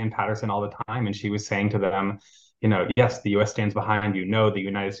meeting with Ann Patterson all the time, and she was saying to them, yes, the U.S. stands behind you. No, the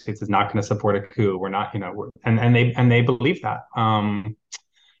United States is not going to support a coup. We're not, and they believe that.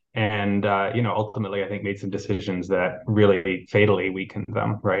 Ultimately, I think made some decisions that really fatally weakened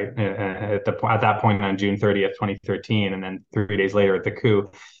them. Right at that point on June 30th, 2013, and then 3 days later at the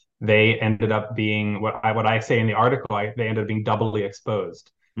coup, they ended up being what I say in the article. They ended up being doubly exposed.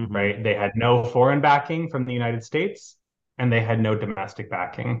 Mm-hmm. Right, they had no foreign backing from the United States, and they had no domestic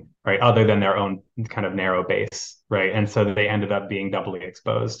backing, right, other than their own kind of narrow base, right? And so they ended up being doubly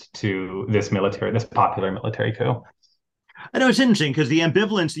exposed to this popular military coup. I know it's interesting because the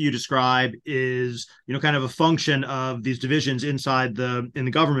ambivalence that you describe is, kind of a function of these divisions in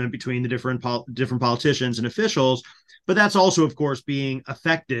the government between the different politicians and officials. But that's also, of course, being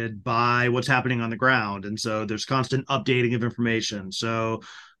affected by what's happening on the ground. And so there's constant updating of information. So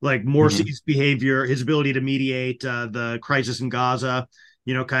like Morsi's behavior, his ability to mediate the crisis in Gaza,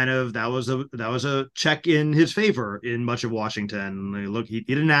 that was a check in his favor in much of Washington. Look, he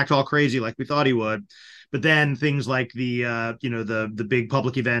didn't act all crazy like we thought he would. But then things like the big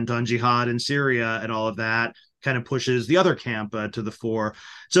public event on jihad in Syria and all of that kind of pushes the other camp to the fore.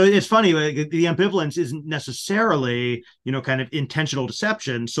 So it's funny, the ambivalence isn't necessarily, kind of intentional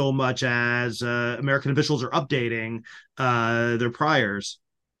deception so much as American officials are updating their priors.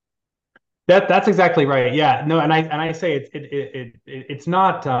 That's exactly right. Yeah, no, and I say it's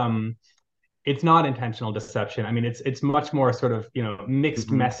not intentional deception. I mean, it's much more sort of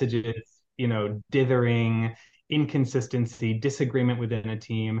mixed messages, dithering, inconsistency, disagreement within a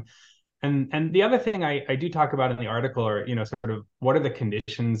team. And the other thing I do talk about in the article are, sort of what are the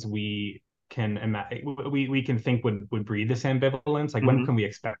conditions we can think would breed this ambivalence. Like, when can we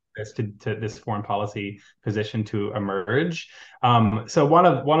expect this to this foreign policy position to emerge? So one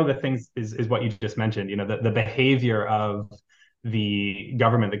of the things is what you just mentioned. The behavior of the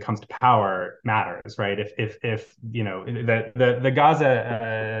government that comes to power matters, right? If the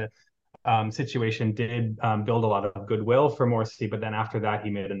Gaza situation did build a lot of goodwill for Morsi, but then after that he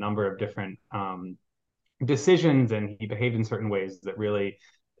made a number of different decisions, and he behaved in certain ways that really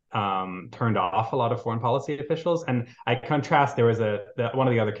turned off a lot of foreign policy officials. And I contrast, there was one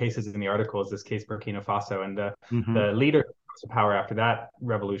of the other cases in the article is this case Burkina Faso, and the leader who comes to power after that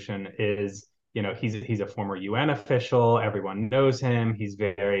revolution is, he's a former UN official. Everyone knows him. He's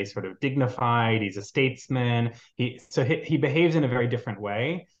very sort of dignified. He's a statesman. He behaves in a very different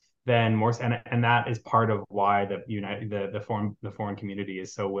way than Morsi, and that is part of why the foreign community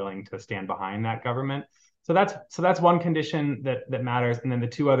is so willing to stand behind that government. So that's one condition that matters. And then the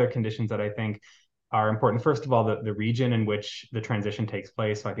two other conditions that I think are important. First of all, the region in which the transition takes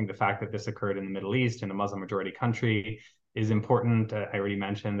place. So I think the fact that this occurred in the Middle East, in a Muslim majority country, is important. I already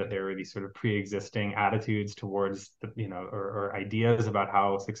mentioned that there were these sort of pre-existing attitudes towards or ideas about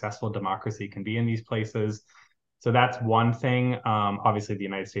how successful democracy can be in these places. So that's one thing. Obviously, the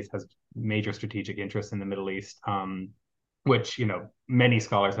United States has major strategic interests in the Middle East, which many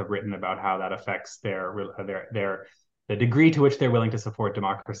scholars have written about how that affects the degree to which they're willing to support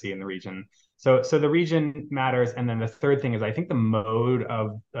democracy in the region. So the region matters, and then the third thing is I think the mode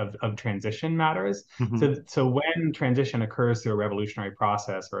of transition matters. Mm-hmm. So when transition occurs through a revolutionary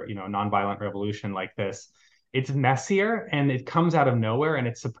process or a nonviolent revolution like this, it's messier and it comes out of nowhere,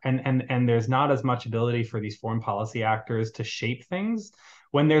 and there's not as much ability for these foreign policy actors to shape things.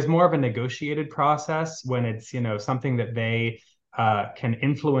 When there's more of a negotiated process, when it's something that they can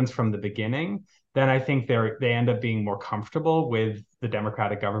influence from the beginning, then I think they end up being more comfortable with the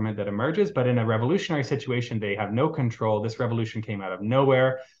democratic government that emerges. But in a revolutionary situation, they have no control. This revolution came out of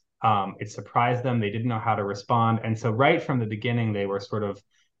nowhere. It surprised them. They didn't know how to respond, and so right from the beginning, they were sort of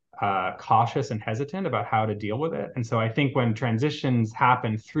cautious and hesitant about how to deal with it. And so I think when transitions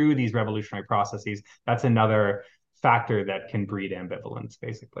happen through these revolutionary processes, that's another factor that can breed ambivalence,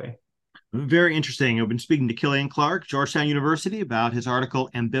 basically. Very interesting. I've been speaking to Killian Clark, Georgetown University, about his article,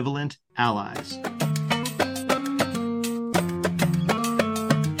 Ambivalent Allies.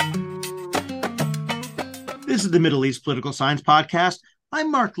 This is the Middle East Political Science Podcast.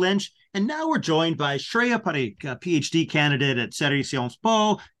 I'm Mark Lynch, and now we're joined by Shreya Parikh, a PhD candidate at CERI Sciences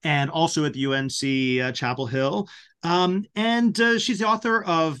Po and also at the UNC Chapel Hill. She's the author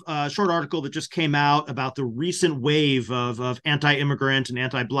of a short article that just came out about the recent wave of anti-immigrant and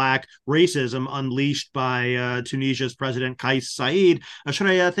anti-Black racism unleashed by Tunisia's President Kais Saied.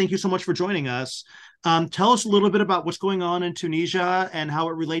 Shreya, thank you so much for joining us. Tell us a little bit about what's going on in Tunisia and how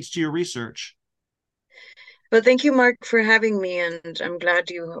it relates to your research. Well, thank you, Mark, for having me, and I'm glad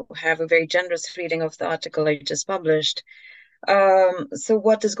you have a very generous reading of the article I just published. So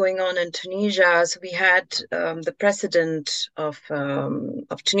what is going on in Tunisia? So we had the president of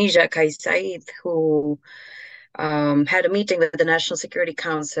Tunisia, Kais Saied, who had a meeting with the National Security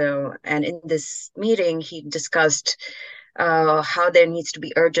Council, and in this meeting, he discussed how there needs to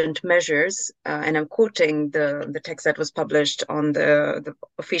be urgent measures, and I'm quoting the text that was published on the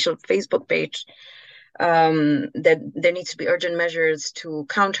official Facebook page. That there needs to be urgent measures to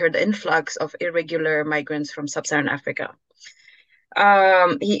counter the influx of irregular migrants from sub-Saharan Africa.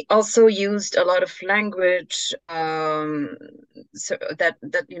 He also used a lot of language so that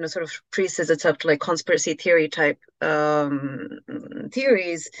sort of traces itself to like conspiracy theory type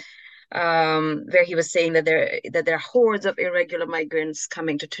theories. Where he was saying that there are hordes of irregular migrants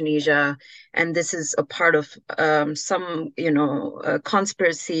coming to Tunisia, and this is a part of some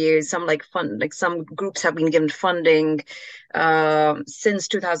conspiracy. Some some groups have been given funding since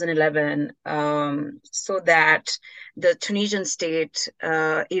 2011, so that the Tunisian state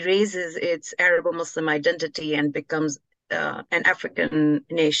erases its Arabo-Muslim identity and becomes an African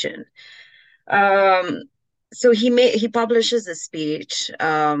nation. So he publishes a speech,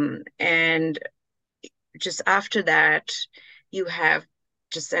 and just after that, you have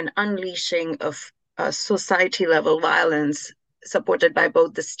just an unleashing of society level violence supported by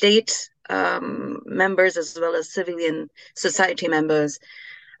both the state members as well as civilian society members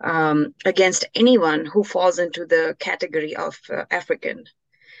against anyone who falls into the category of African.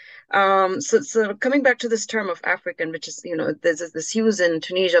 So coming back to this term of African, which is, there's this use in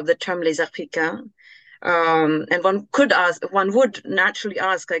Tunisia of the term les Africains. And one would naturally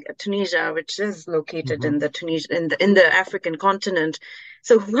ask, like Tunisia, which is located in the African continent.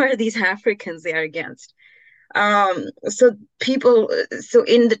 So who are these Africans they are against? So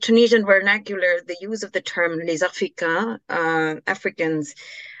in the Tunisian vernacular, the use of the term les Africains, Africans,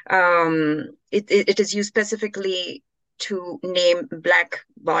 it is used specifically to name Black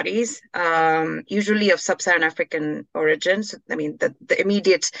bodies, usually of sub-Saharan African origin. So, I mean, the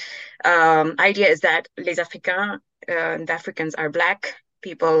immediate idea is that les Africains, the Africans, are Black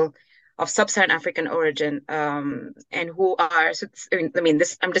people of sub-Saharan African origin, and who are. So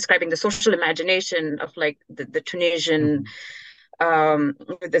I'm describing the social imagination of like the Tunisian,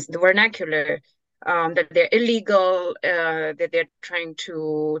 the vernacular. That they're illegal, that they're trying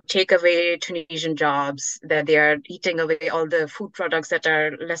to take away Tunisian jobs, that they are eating away all the food products that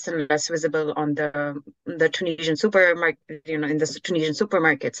are less and less visible on the Tunisian supermarket, in the Tunisian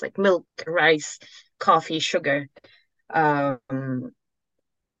supermarkets, like milk, rice, coffee, sugar. So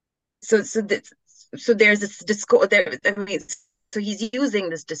there's this discourse there. So he's using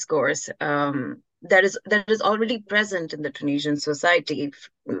this discourse that is already present in the Tunisian society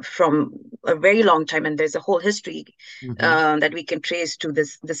from a very long time, and there's a whole history that we can trace to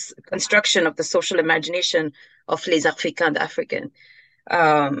this construction of the social imagination of les Africains, the African.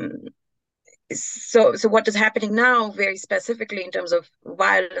 So what is happening now, very specifically in terms of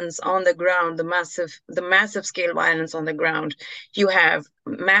violence on the ground, the massive scale violence on the ground, you have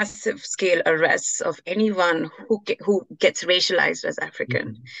massive scale arrests of anyone who gets racialized as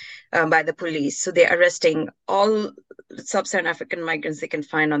African by the police. So they're arresting all sub-Saharan African migrants they can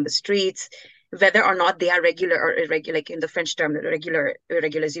find on the streets, whether or not they are regular or irregular. Like in the French term, irregular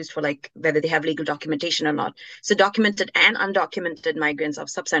is used for like whether they have legal documentation or not. So documented and undocumented migrants of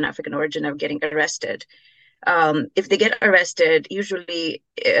sub-Saharan African origin are getting arrested. If they get arrested, usually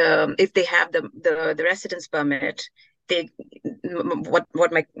if they have the residence permit, what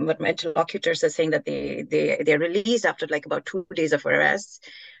my interlocutors are saying that they're released after like about 2 days of arrests.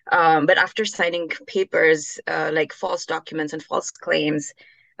 But after signing papers like false documents and false claims,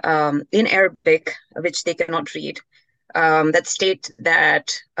 in Arabic, which they cannot read, that state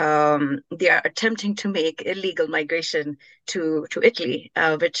that they are attempting to make illegal migration to Italy,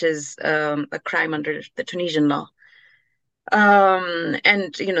 which is a crime under the Tunisian law.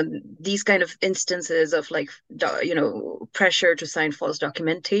 And these kind of instances of like pressure to sign false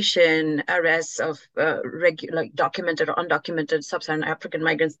documentation, arrests of like documented or undocumented sub-Saharan African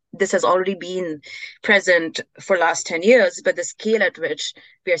migrants, this has already been present for last 10 years, but the scale at which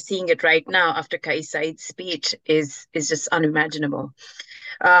we are seeing it right now after Kais Saied's speech is just unimaginable.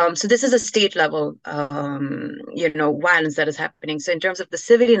 So this is a state level, violence that is happening. So in terms of the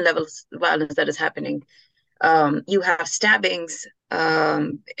civilian level violence that is happening, you have stabbings,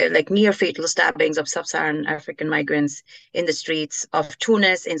 like near fatal stabbings of sub-Saharan African migrants in the streets of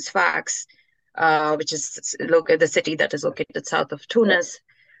Tunis, in Sfax, which is the city that is located south of Tunis.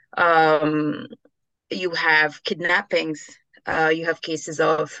 You have kidnappings. You have cases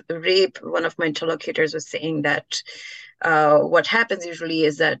of rape. One of my interlocutors was saying that what happens usually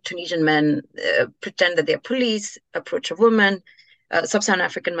is that Tunisian men pretend that they're police, approach a woman, sub-Saharan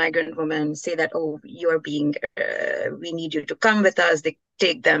African migrant women, say that, oh, we need you to come with us. They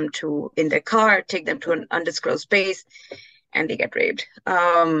take them in their car, take them to an undisclosed base, and they get raped.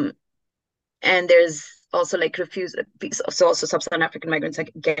 And there's also like so also sub-Saharan African migrants are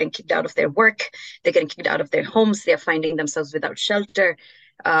getting kicked out of their work. They're getting kicked out of their homes. They're finding themselves without shelter.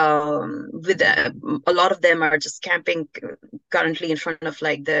 A lot of them are just camping currently in front of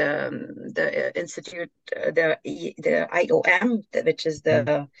like the institute, the IOM, which is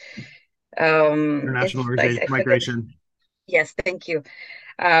the International Organization for Migration. Yes, thank you.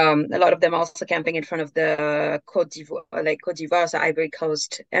 A lot of them also camping in front of the Côte d'Ivoire, so Ivory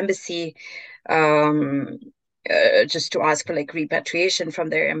Coast embassy, just to ask for like repatriation from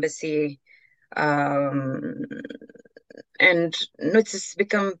their embassy. And it's just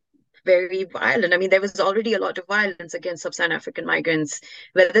become very violent. I mean, there was already a lot of violence against sub-Saharan African migrants,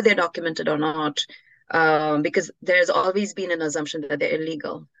 whether they're documented or not, because there's always been an assumption that they're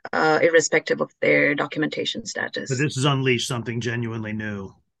illegal, irrespective of their documentation status. But this has unleashed something genuinely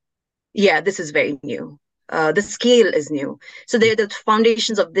new. Yeah, this is very new. The scale is new. So the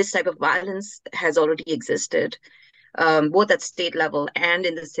foundations of this type of violence has already existed, both at state level and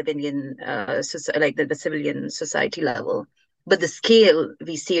in the civilian, the civilian society level. But the scale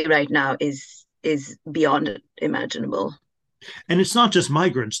we see right now is beyond imaginable. And it's not just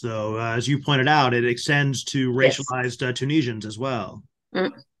migrants, though. As you pointed out, it extends to racialized Tunisians as well.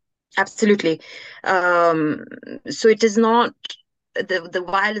 Absolutely. So it is not, the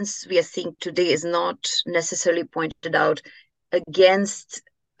violence we are seeing today is not necessarily pointed out against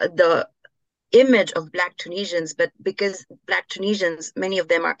the image of Black Tunisians, but because Black Tunisians, many of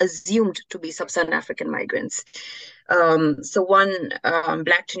them are assumed to be sub-Saharan African migrants. So one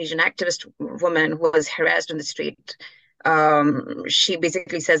Black Tunisian activist woman who was harassed on the street, she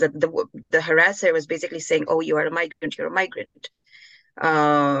basically says that the harasser was basically saying, oh, you are a migrant, you're a migrant.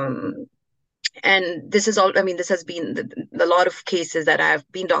 And this is all, I mean, this has been a lot of cases that I've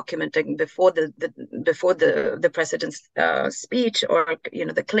been documenting before the president's speech, or,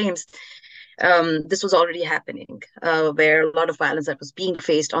 the claims. This was already happening, where a lot of violence that was being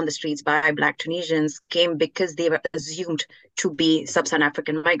faced on the streets by Black Tunisians came because they were assumed to be sub-Saharan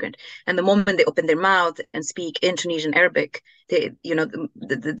African migrant. And the moment they open their mouth and speak in Tunisian Arabic, the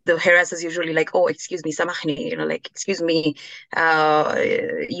harassers usually like, oh, excuse me, samahni, like, excuse me,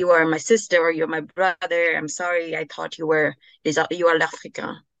 you are my sister, or you're my brother. I'm sorry, I thought you are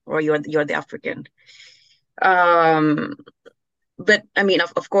l'Africain, or you're the African. But I mean,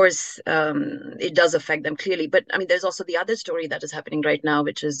 of course, it does affect them clearly. But I mean, there's also the other story that is happening right now,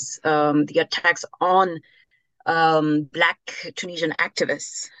 which is the attacks on Black Tunisian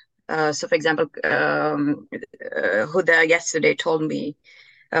activists. So, for example, Huda yesterday told me,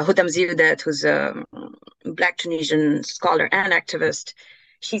 Huda Mzioudet, who's a Black Tunisian scholar and activist,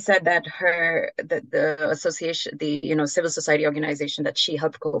 she said that the association, the civil society organization that she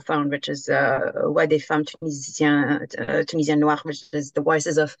helped co-found, which is Voix des Femmes Tunisiennes Noires, which is the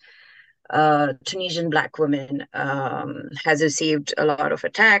voices of Tunisian Black women, has received a lot of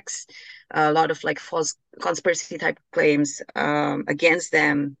attacks, a lot of like false conspiracy type claims against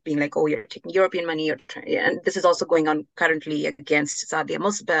them, being like, oh, you're taking European money, and this is also going on currently against Sadia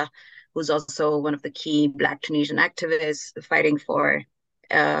Musbah, who's also one of the key Black Tunisian activists fighting for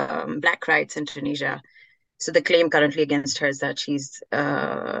Black rights in Tunisia. So the claim currently against her is that she's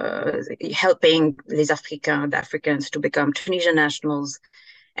helping les Africains, the Africans, to become Tunisian nationals,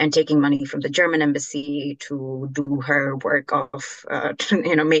 and taking money from the German embassy to do her work of,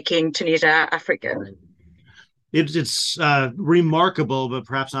 making Tunisia African. It's remarkable, but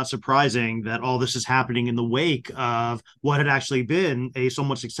perhaps not surprising, that all this is happening in the wake of what had actually been a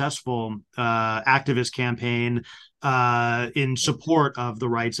somewhat successful activist campaign in support of the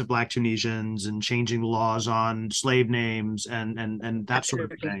rights of Black Tunisians and changing the laws on slave names and that sort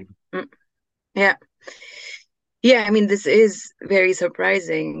of Absolutely. thing. Yeah. Yeah, I mean, this is very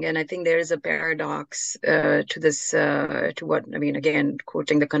surprising, and I think there is a paradox to this, to what, I mean, again,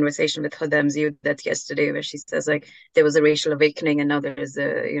 quoting the conversation with Khodam Ziud that's yesterday, where she says, like, there was a racial awakening, and now there's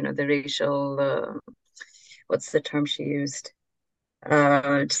the racial, what's the term she used?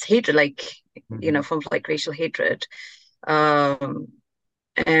 Just hatred, like, forms like racial hatred. Um,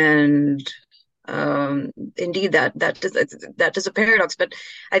 and indeed, that is a paradox, but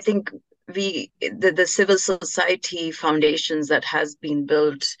I think the civil society foundations that has been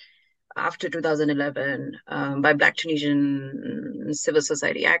built after 2011 by Black Tunisian civil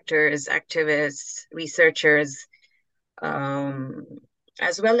society actors, activists, researchers,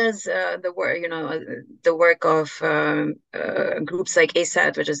 as well as the work of groups like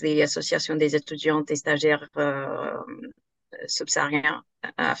ASAT, which is the Association des étudiants et stagiaires subsahariens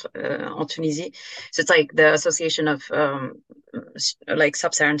en Tunisie. So it's like the association of like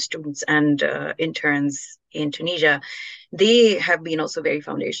sub-Saharan students and interns in Tunisia. They have been also very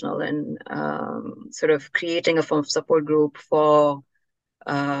foundational in sort of creating a form of support group for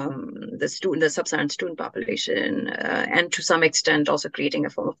the sub-Saharan student population, and to some extent also creating a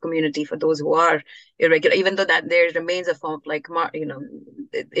form of community for those who are irregular, even though that there remains a form of like,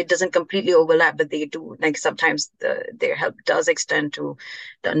 it doesn't completely overlap, but they do, like, sometimes their help does extend to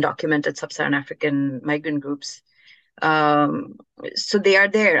the undocumented sub-Saharan African migrant groups. So they are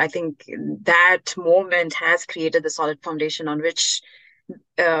there. I think that moment has created the solid foundation on which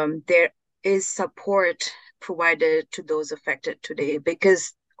there is support provided to those affected today,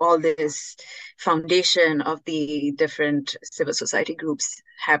 because all this foundation of the different civil society groups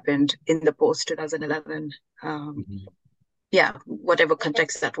happened in the post 2011. Yeah, whatever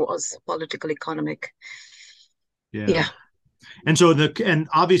context that was, political, economic. Yeah. And so and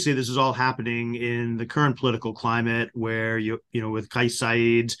obviously this is all happening in the current political climate where with Kais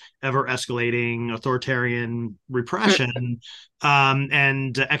Saied's ever escalating authoritarian repression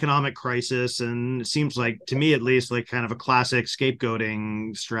and economic crisis, and it seems like, to me at least, like kind of a classic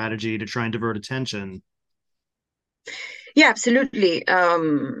scapegoating strategy to try and divert attention. Yeah, absolutely. I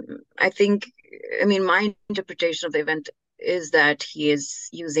mean, my interpretation of the event is that he is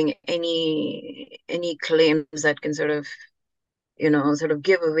using any claims that can sort of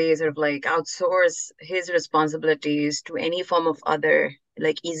give away, sort of like outsource his responsibilities to any form of other,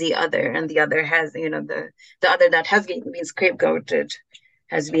 like easy other, and the other has, the other that has been scapegoated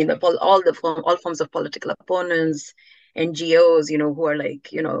has been all forms of political opponents, NGOs, who are like,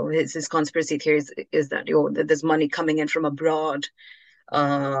 his conspiracy theories is that that there's money coming in from abroad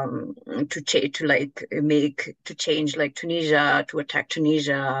to change like Tunisia, to attack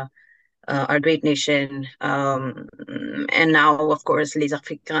Tunisia, our great nation, and now of course les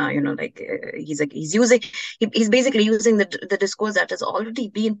Africains, he's basically using the discourse that has already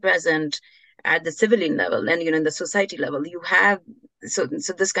been present at the civilian level, and in the society level. You have so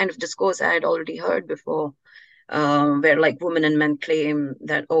this kind of discourse I had already heard before, where like women and men claim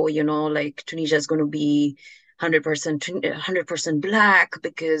that, like Tunisia is going to be 100% Black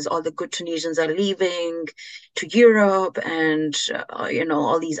because all the good Tunisians are leaving to Europe, and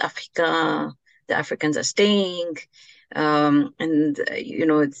all these the Africans are staying,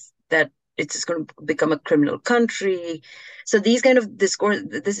 it's that it's just going to become a criminal country. So these kind of this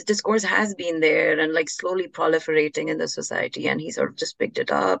discourse has been there and like slowly proliferating in the society, and he sort of just picked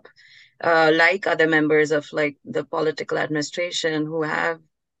it up, like other members of like the political administration who have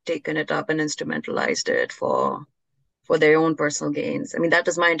taken it up and instrumentalized it for their own personal gains. I mean, that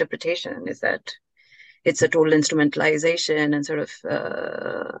is my interpretation, is that it's a total instrumentalization and sort of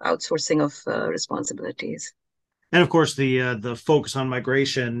outsourcing of responsibilities. And of course, the focus on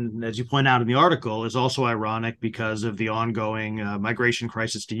migration, as you point out in the article, is also ironic because of the ongoing migration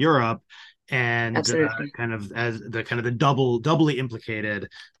crisis to Europe, and the doubly implicated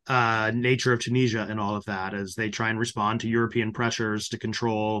nature of Tunisia and all of that, as they try and respond to European pressures to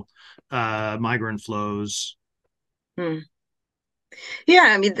control migrant flows. Yeah,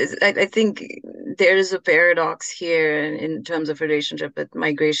 I mean, I think there is a paradox here in terms of relationship with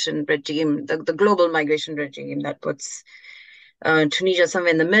migration regime, the global migration regime that puts Tunisia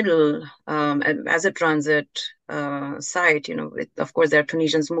somewhere in the middle as a transit site. Of course, there are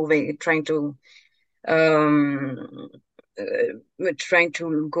Tunisians trying to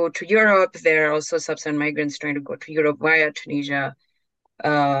go to Europe. There are also sub-Saharan migrants trying to go to Europe via Tunisia,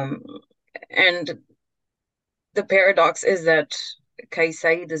 and the paradox is that Kais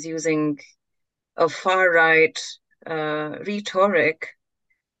Saied is using a far-right rhetoric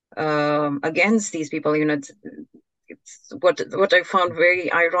against these people. It's what I found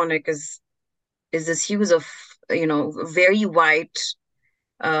very ironic is this use of very white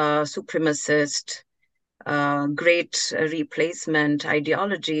supremacist great replacement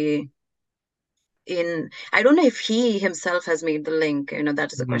ideology. I don't know if he himself has made the link.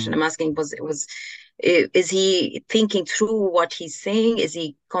 That is the question I'm asking. Is he thinking through what he's saying? Is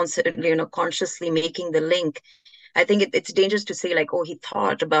he consciously making the link? I think it's dangerous to say like, oh, he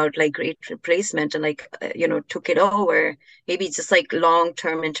thought about like great replacement and like, took it over. Maybe it's just like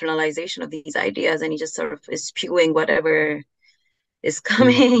long-term internalization of these ideas, and he just sort of is spewing whatever is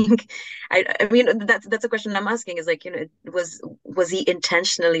coming. I mean, that's a question I'm asking, is like, was he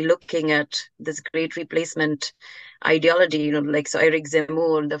intentionally looking at this great replacement ideology? Like, so Eric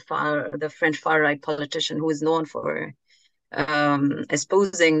Zemmour, the French far right politician who is known for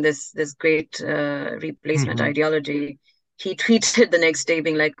espousing this great replacement ideology, he tweeted the next day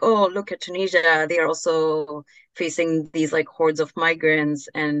being like, oh, look at Tunisia, they are also facing these like hordes of migrants,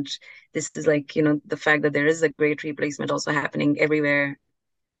 and this is like, the fact that there is a great replacement also happening everywhere.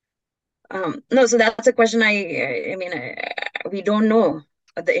 No, so that's a question. We don't know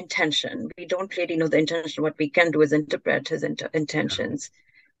the intention. We don't really know the intention. What we can do is interpret his intentions.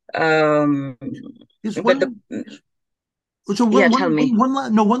 Tell me.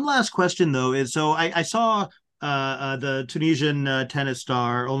 One last question though is, so I saw the Tunisian tennis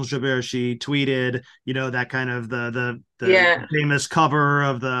star Ons Jabeur, she tweeted, that kind of the famous cover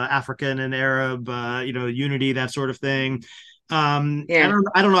of the African and Arab, unity, that sort of thing. I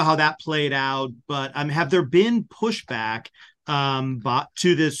don't know how that played out, but have there been pushback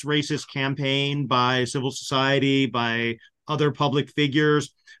to this racist campaign by civil society, by other public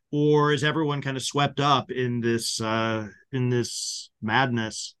figures, or is everyone kind of swept up in this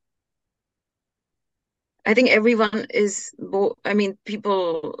madness? I think everyone is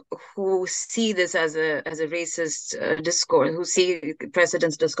people who see this as a racist discourse, who see the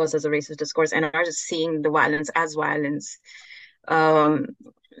president's discourse as a racist discourse, and are just seeing the violence as violence.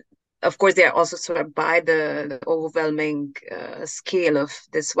 Of course, they are also sort of by the overwhelming scale of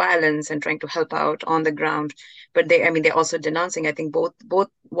this violence and trying to help out on the ground. But they're also denouncing. I think both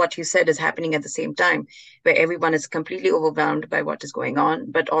what you said is happening at the same time, where everyone is completely overwhelmed by what is going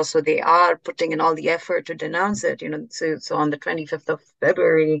on, but also they are putting in all the effort to denounce it. So on the 25th of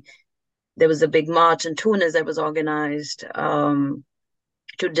February, there was a big march in Tunis that was organized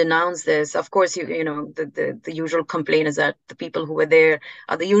to denounce this. Of course, the usual complaint is that the people who were there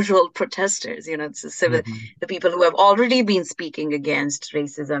are the usual protesters. It's the people who have already been speaking against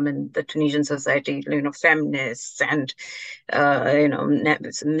racism in the Tunisian society. Feminists and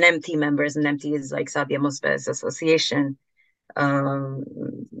NEMTI members. NEMTI is like Sadia Mosbeh's association,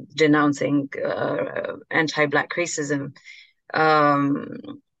 denouncing anti-Black racism.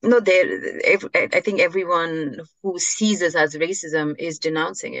 No, I think everyone who sees this as racism is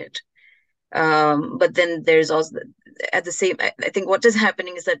denouncing it. But then there's also, at the same, I think what is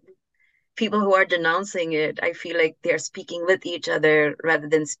happening is that people who are denouncing it, I feel like they're speaking with each other rather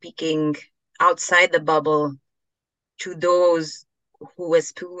than speaking outside the bubble to those who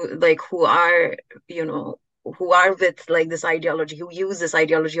are with like this ideology, who use this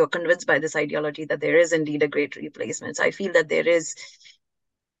ideology or convinced by this ideology that there is indeed a great replacement. So I feel that there is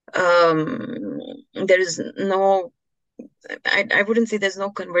no, I wouldn't say there's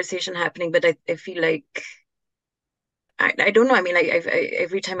no conversation happening, but I feel like I don't know.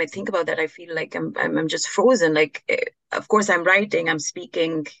 Every time I think about that, I feel like I'm just frozen. Like, of course, I'm writing, I'm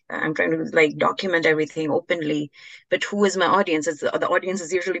speaking, I'm trying to like document everything openly. But who is my audience? The audience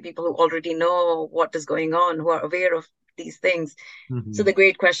is usually people who already know what is going on, who are aware of these things. So the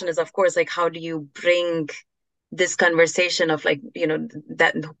great question is, of course, like, how do you bring this conversation of like,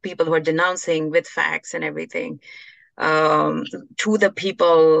 that people who are denouncing with facts and everything, to the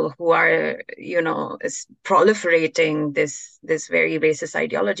people who are, proliferating this very racist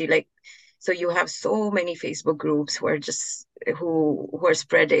ideology. Like, so you have so many Facebook groups who are just who are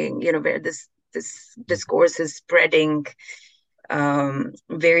spreading, where this discourse is spreading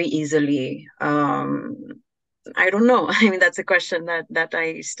very easily. I don't know. That's a question that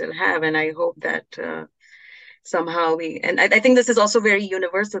I still have, and I hope that somehow I think this is also a very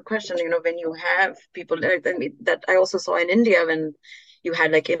universal question, when you have people that I also saw in India, when you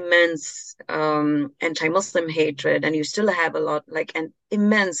had like immense anti-Muslim hatred, and you still have a lot like an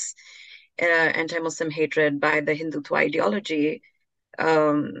immense anti-Muslim hatred by the Hindutva ideology.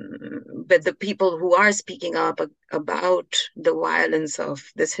 But the people who are speaking up about the violence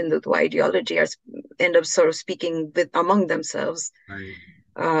of this Hindutva ideology end up sort of speaking among themselves. Right.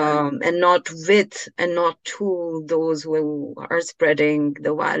 And not to those who are spreading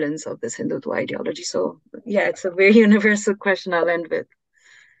the violence of this Hindutva ideology. So yeah, it's a very universal question I'll end with.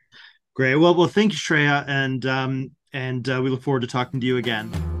 Great. Well, thank you, Shreya, and we look forward to talking to you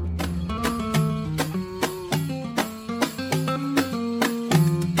again.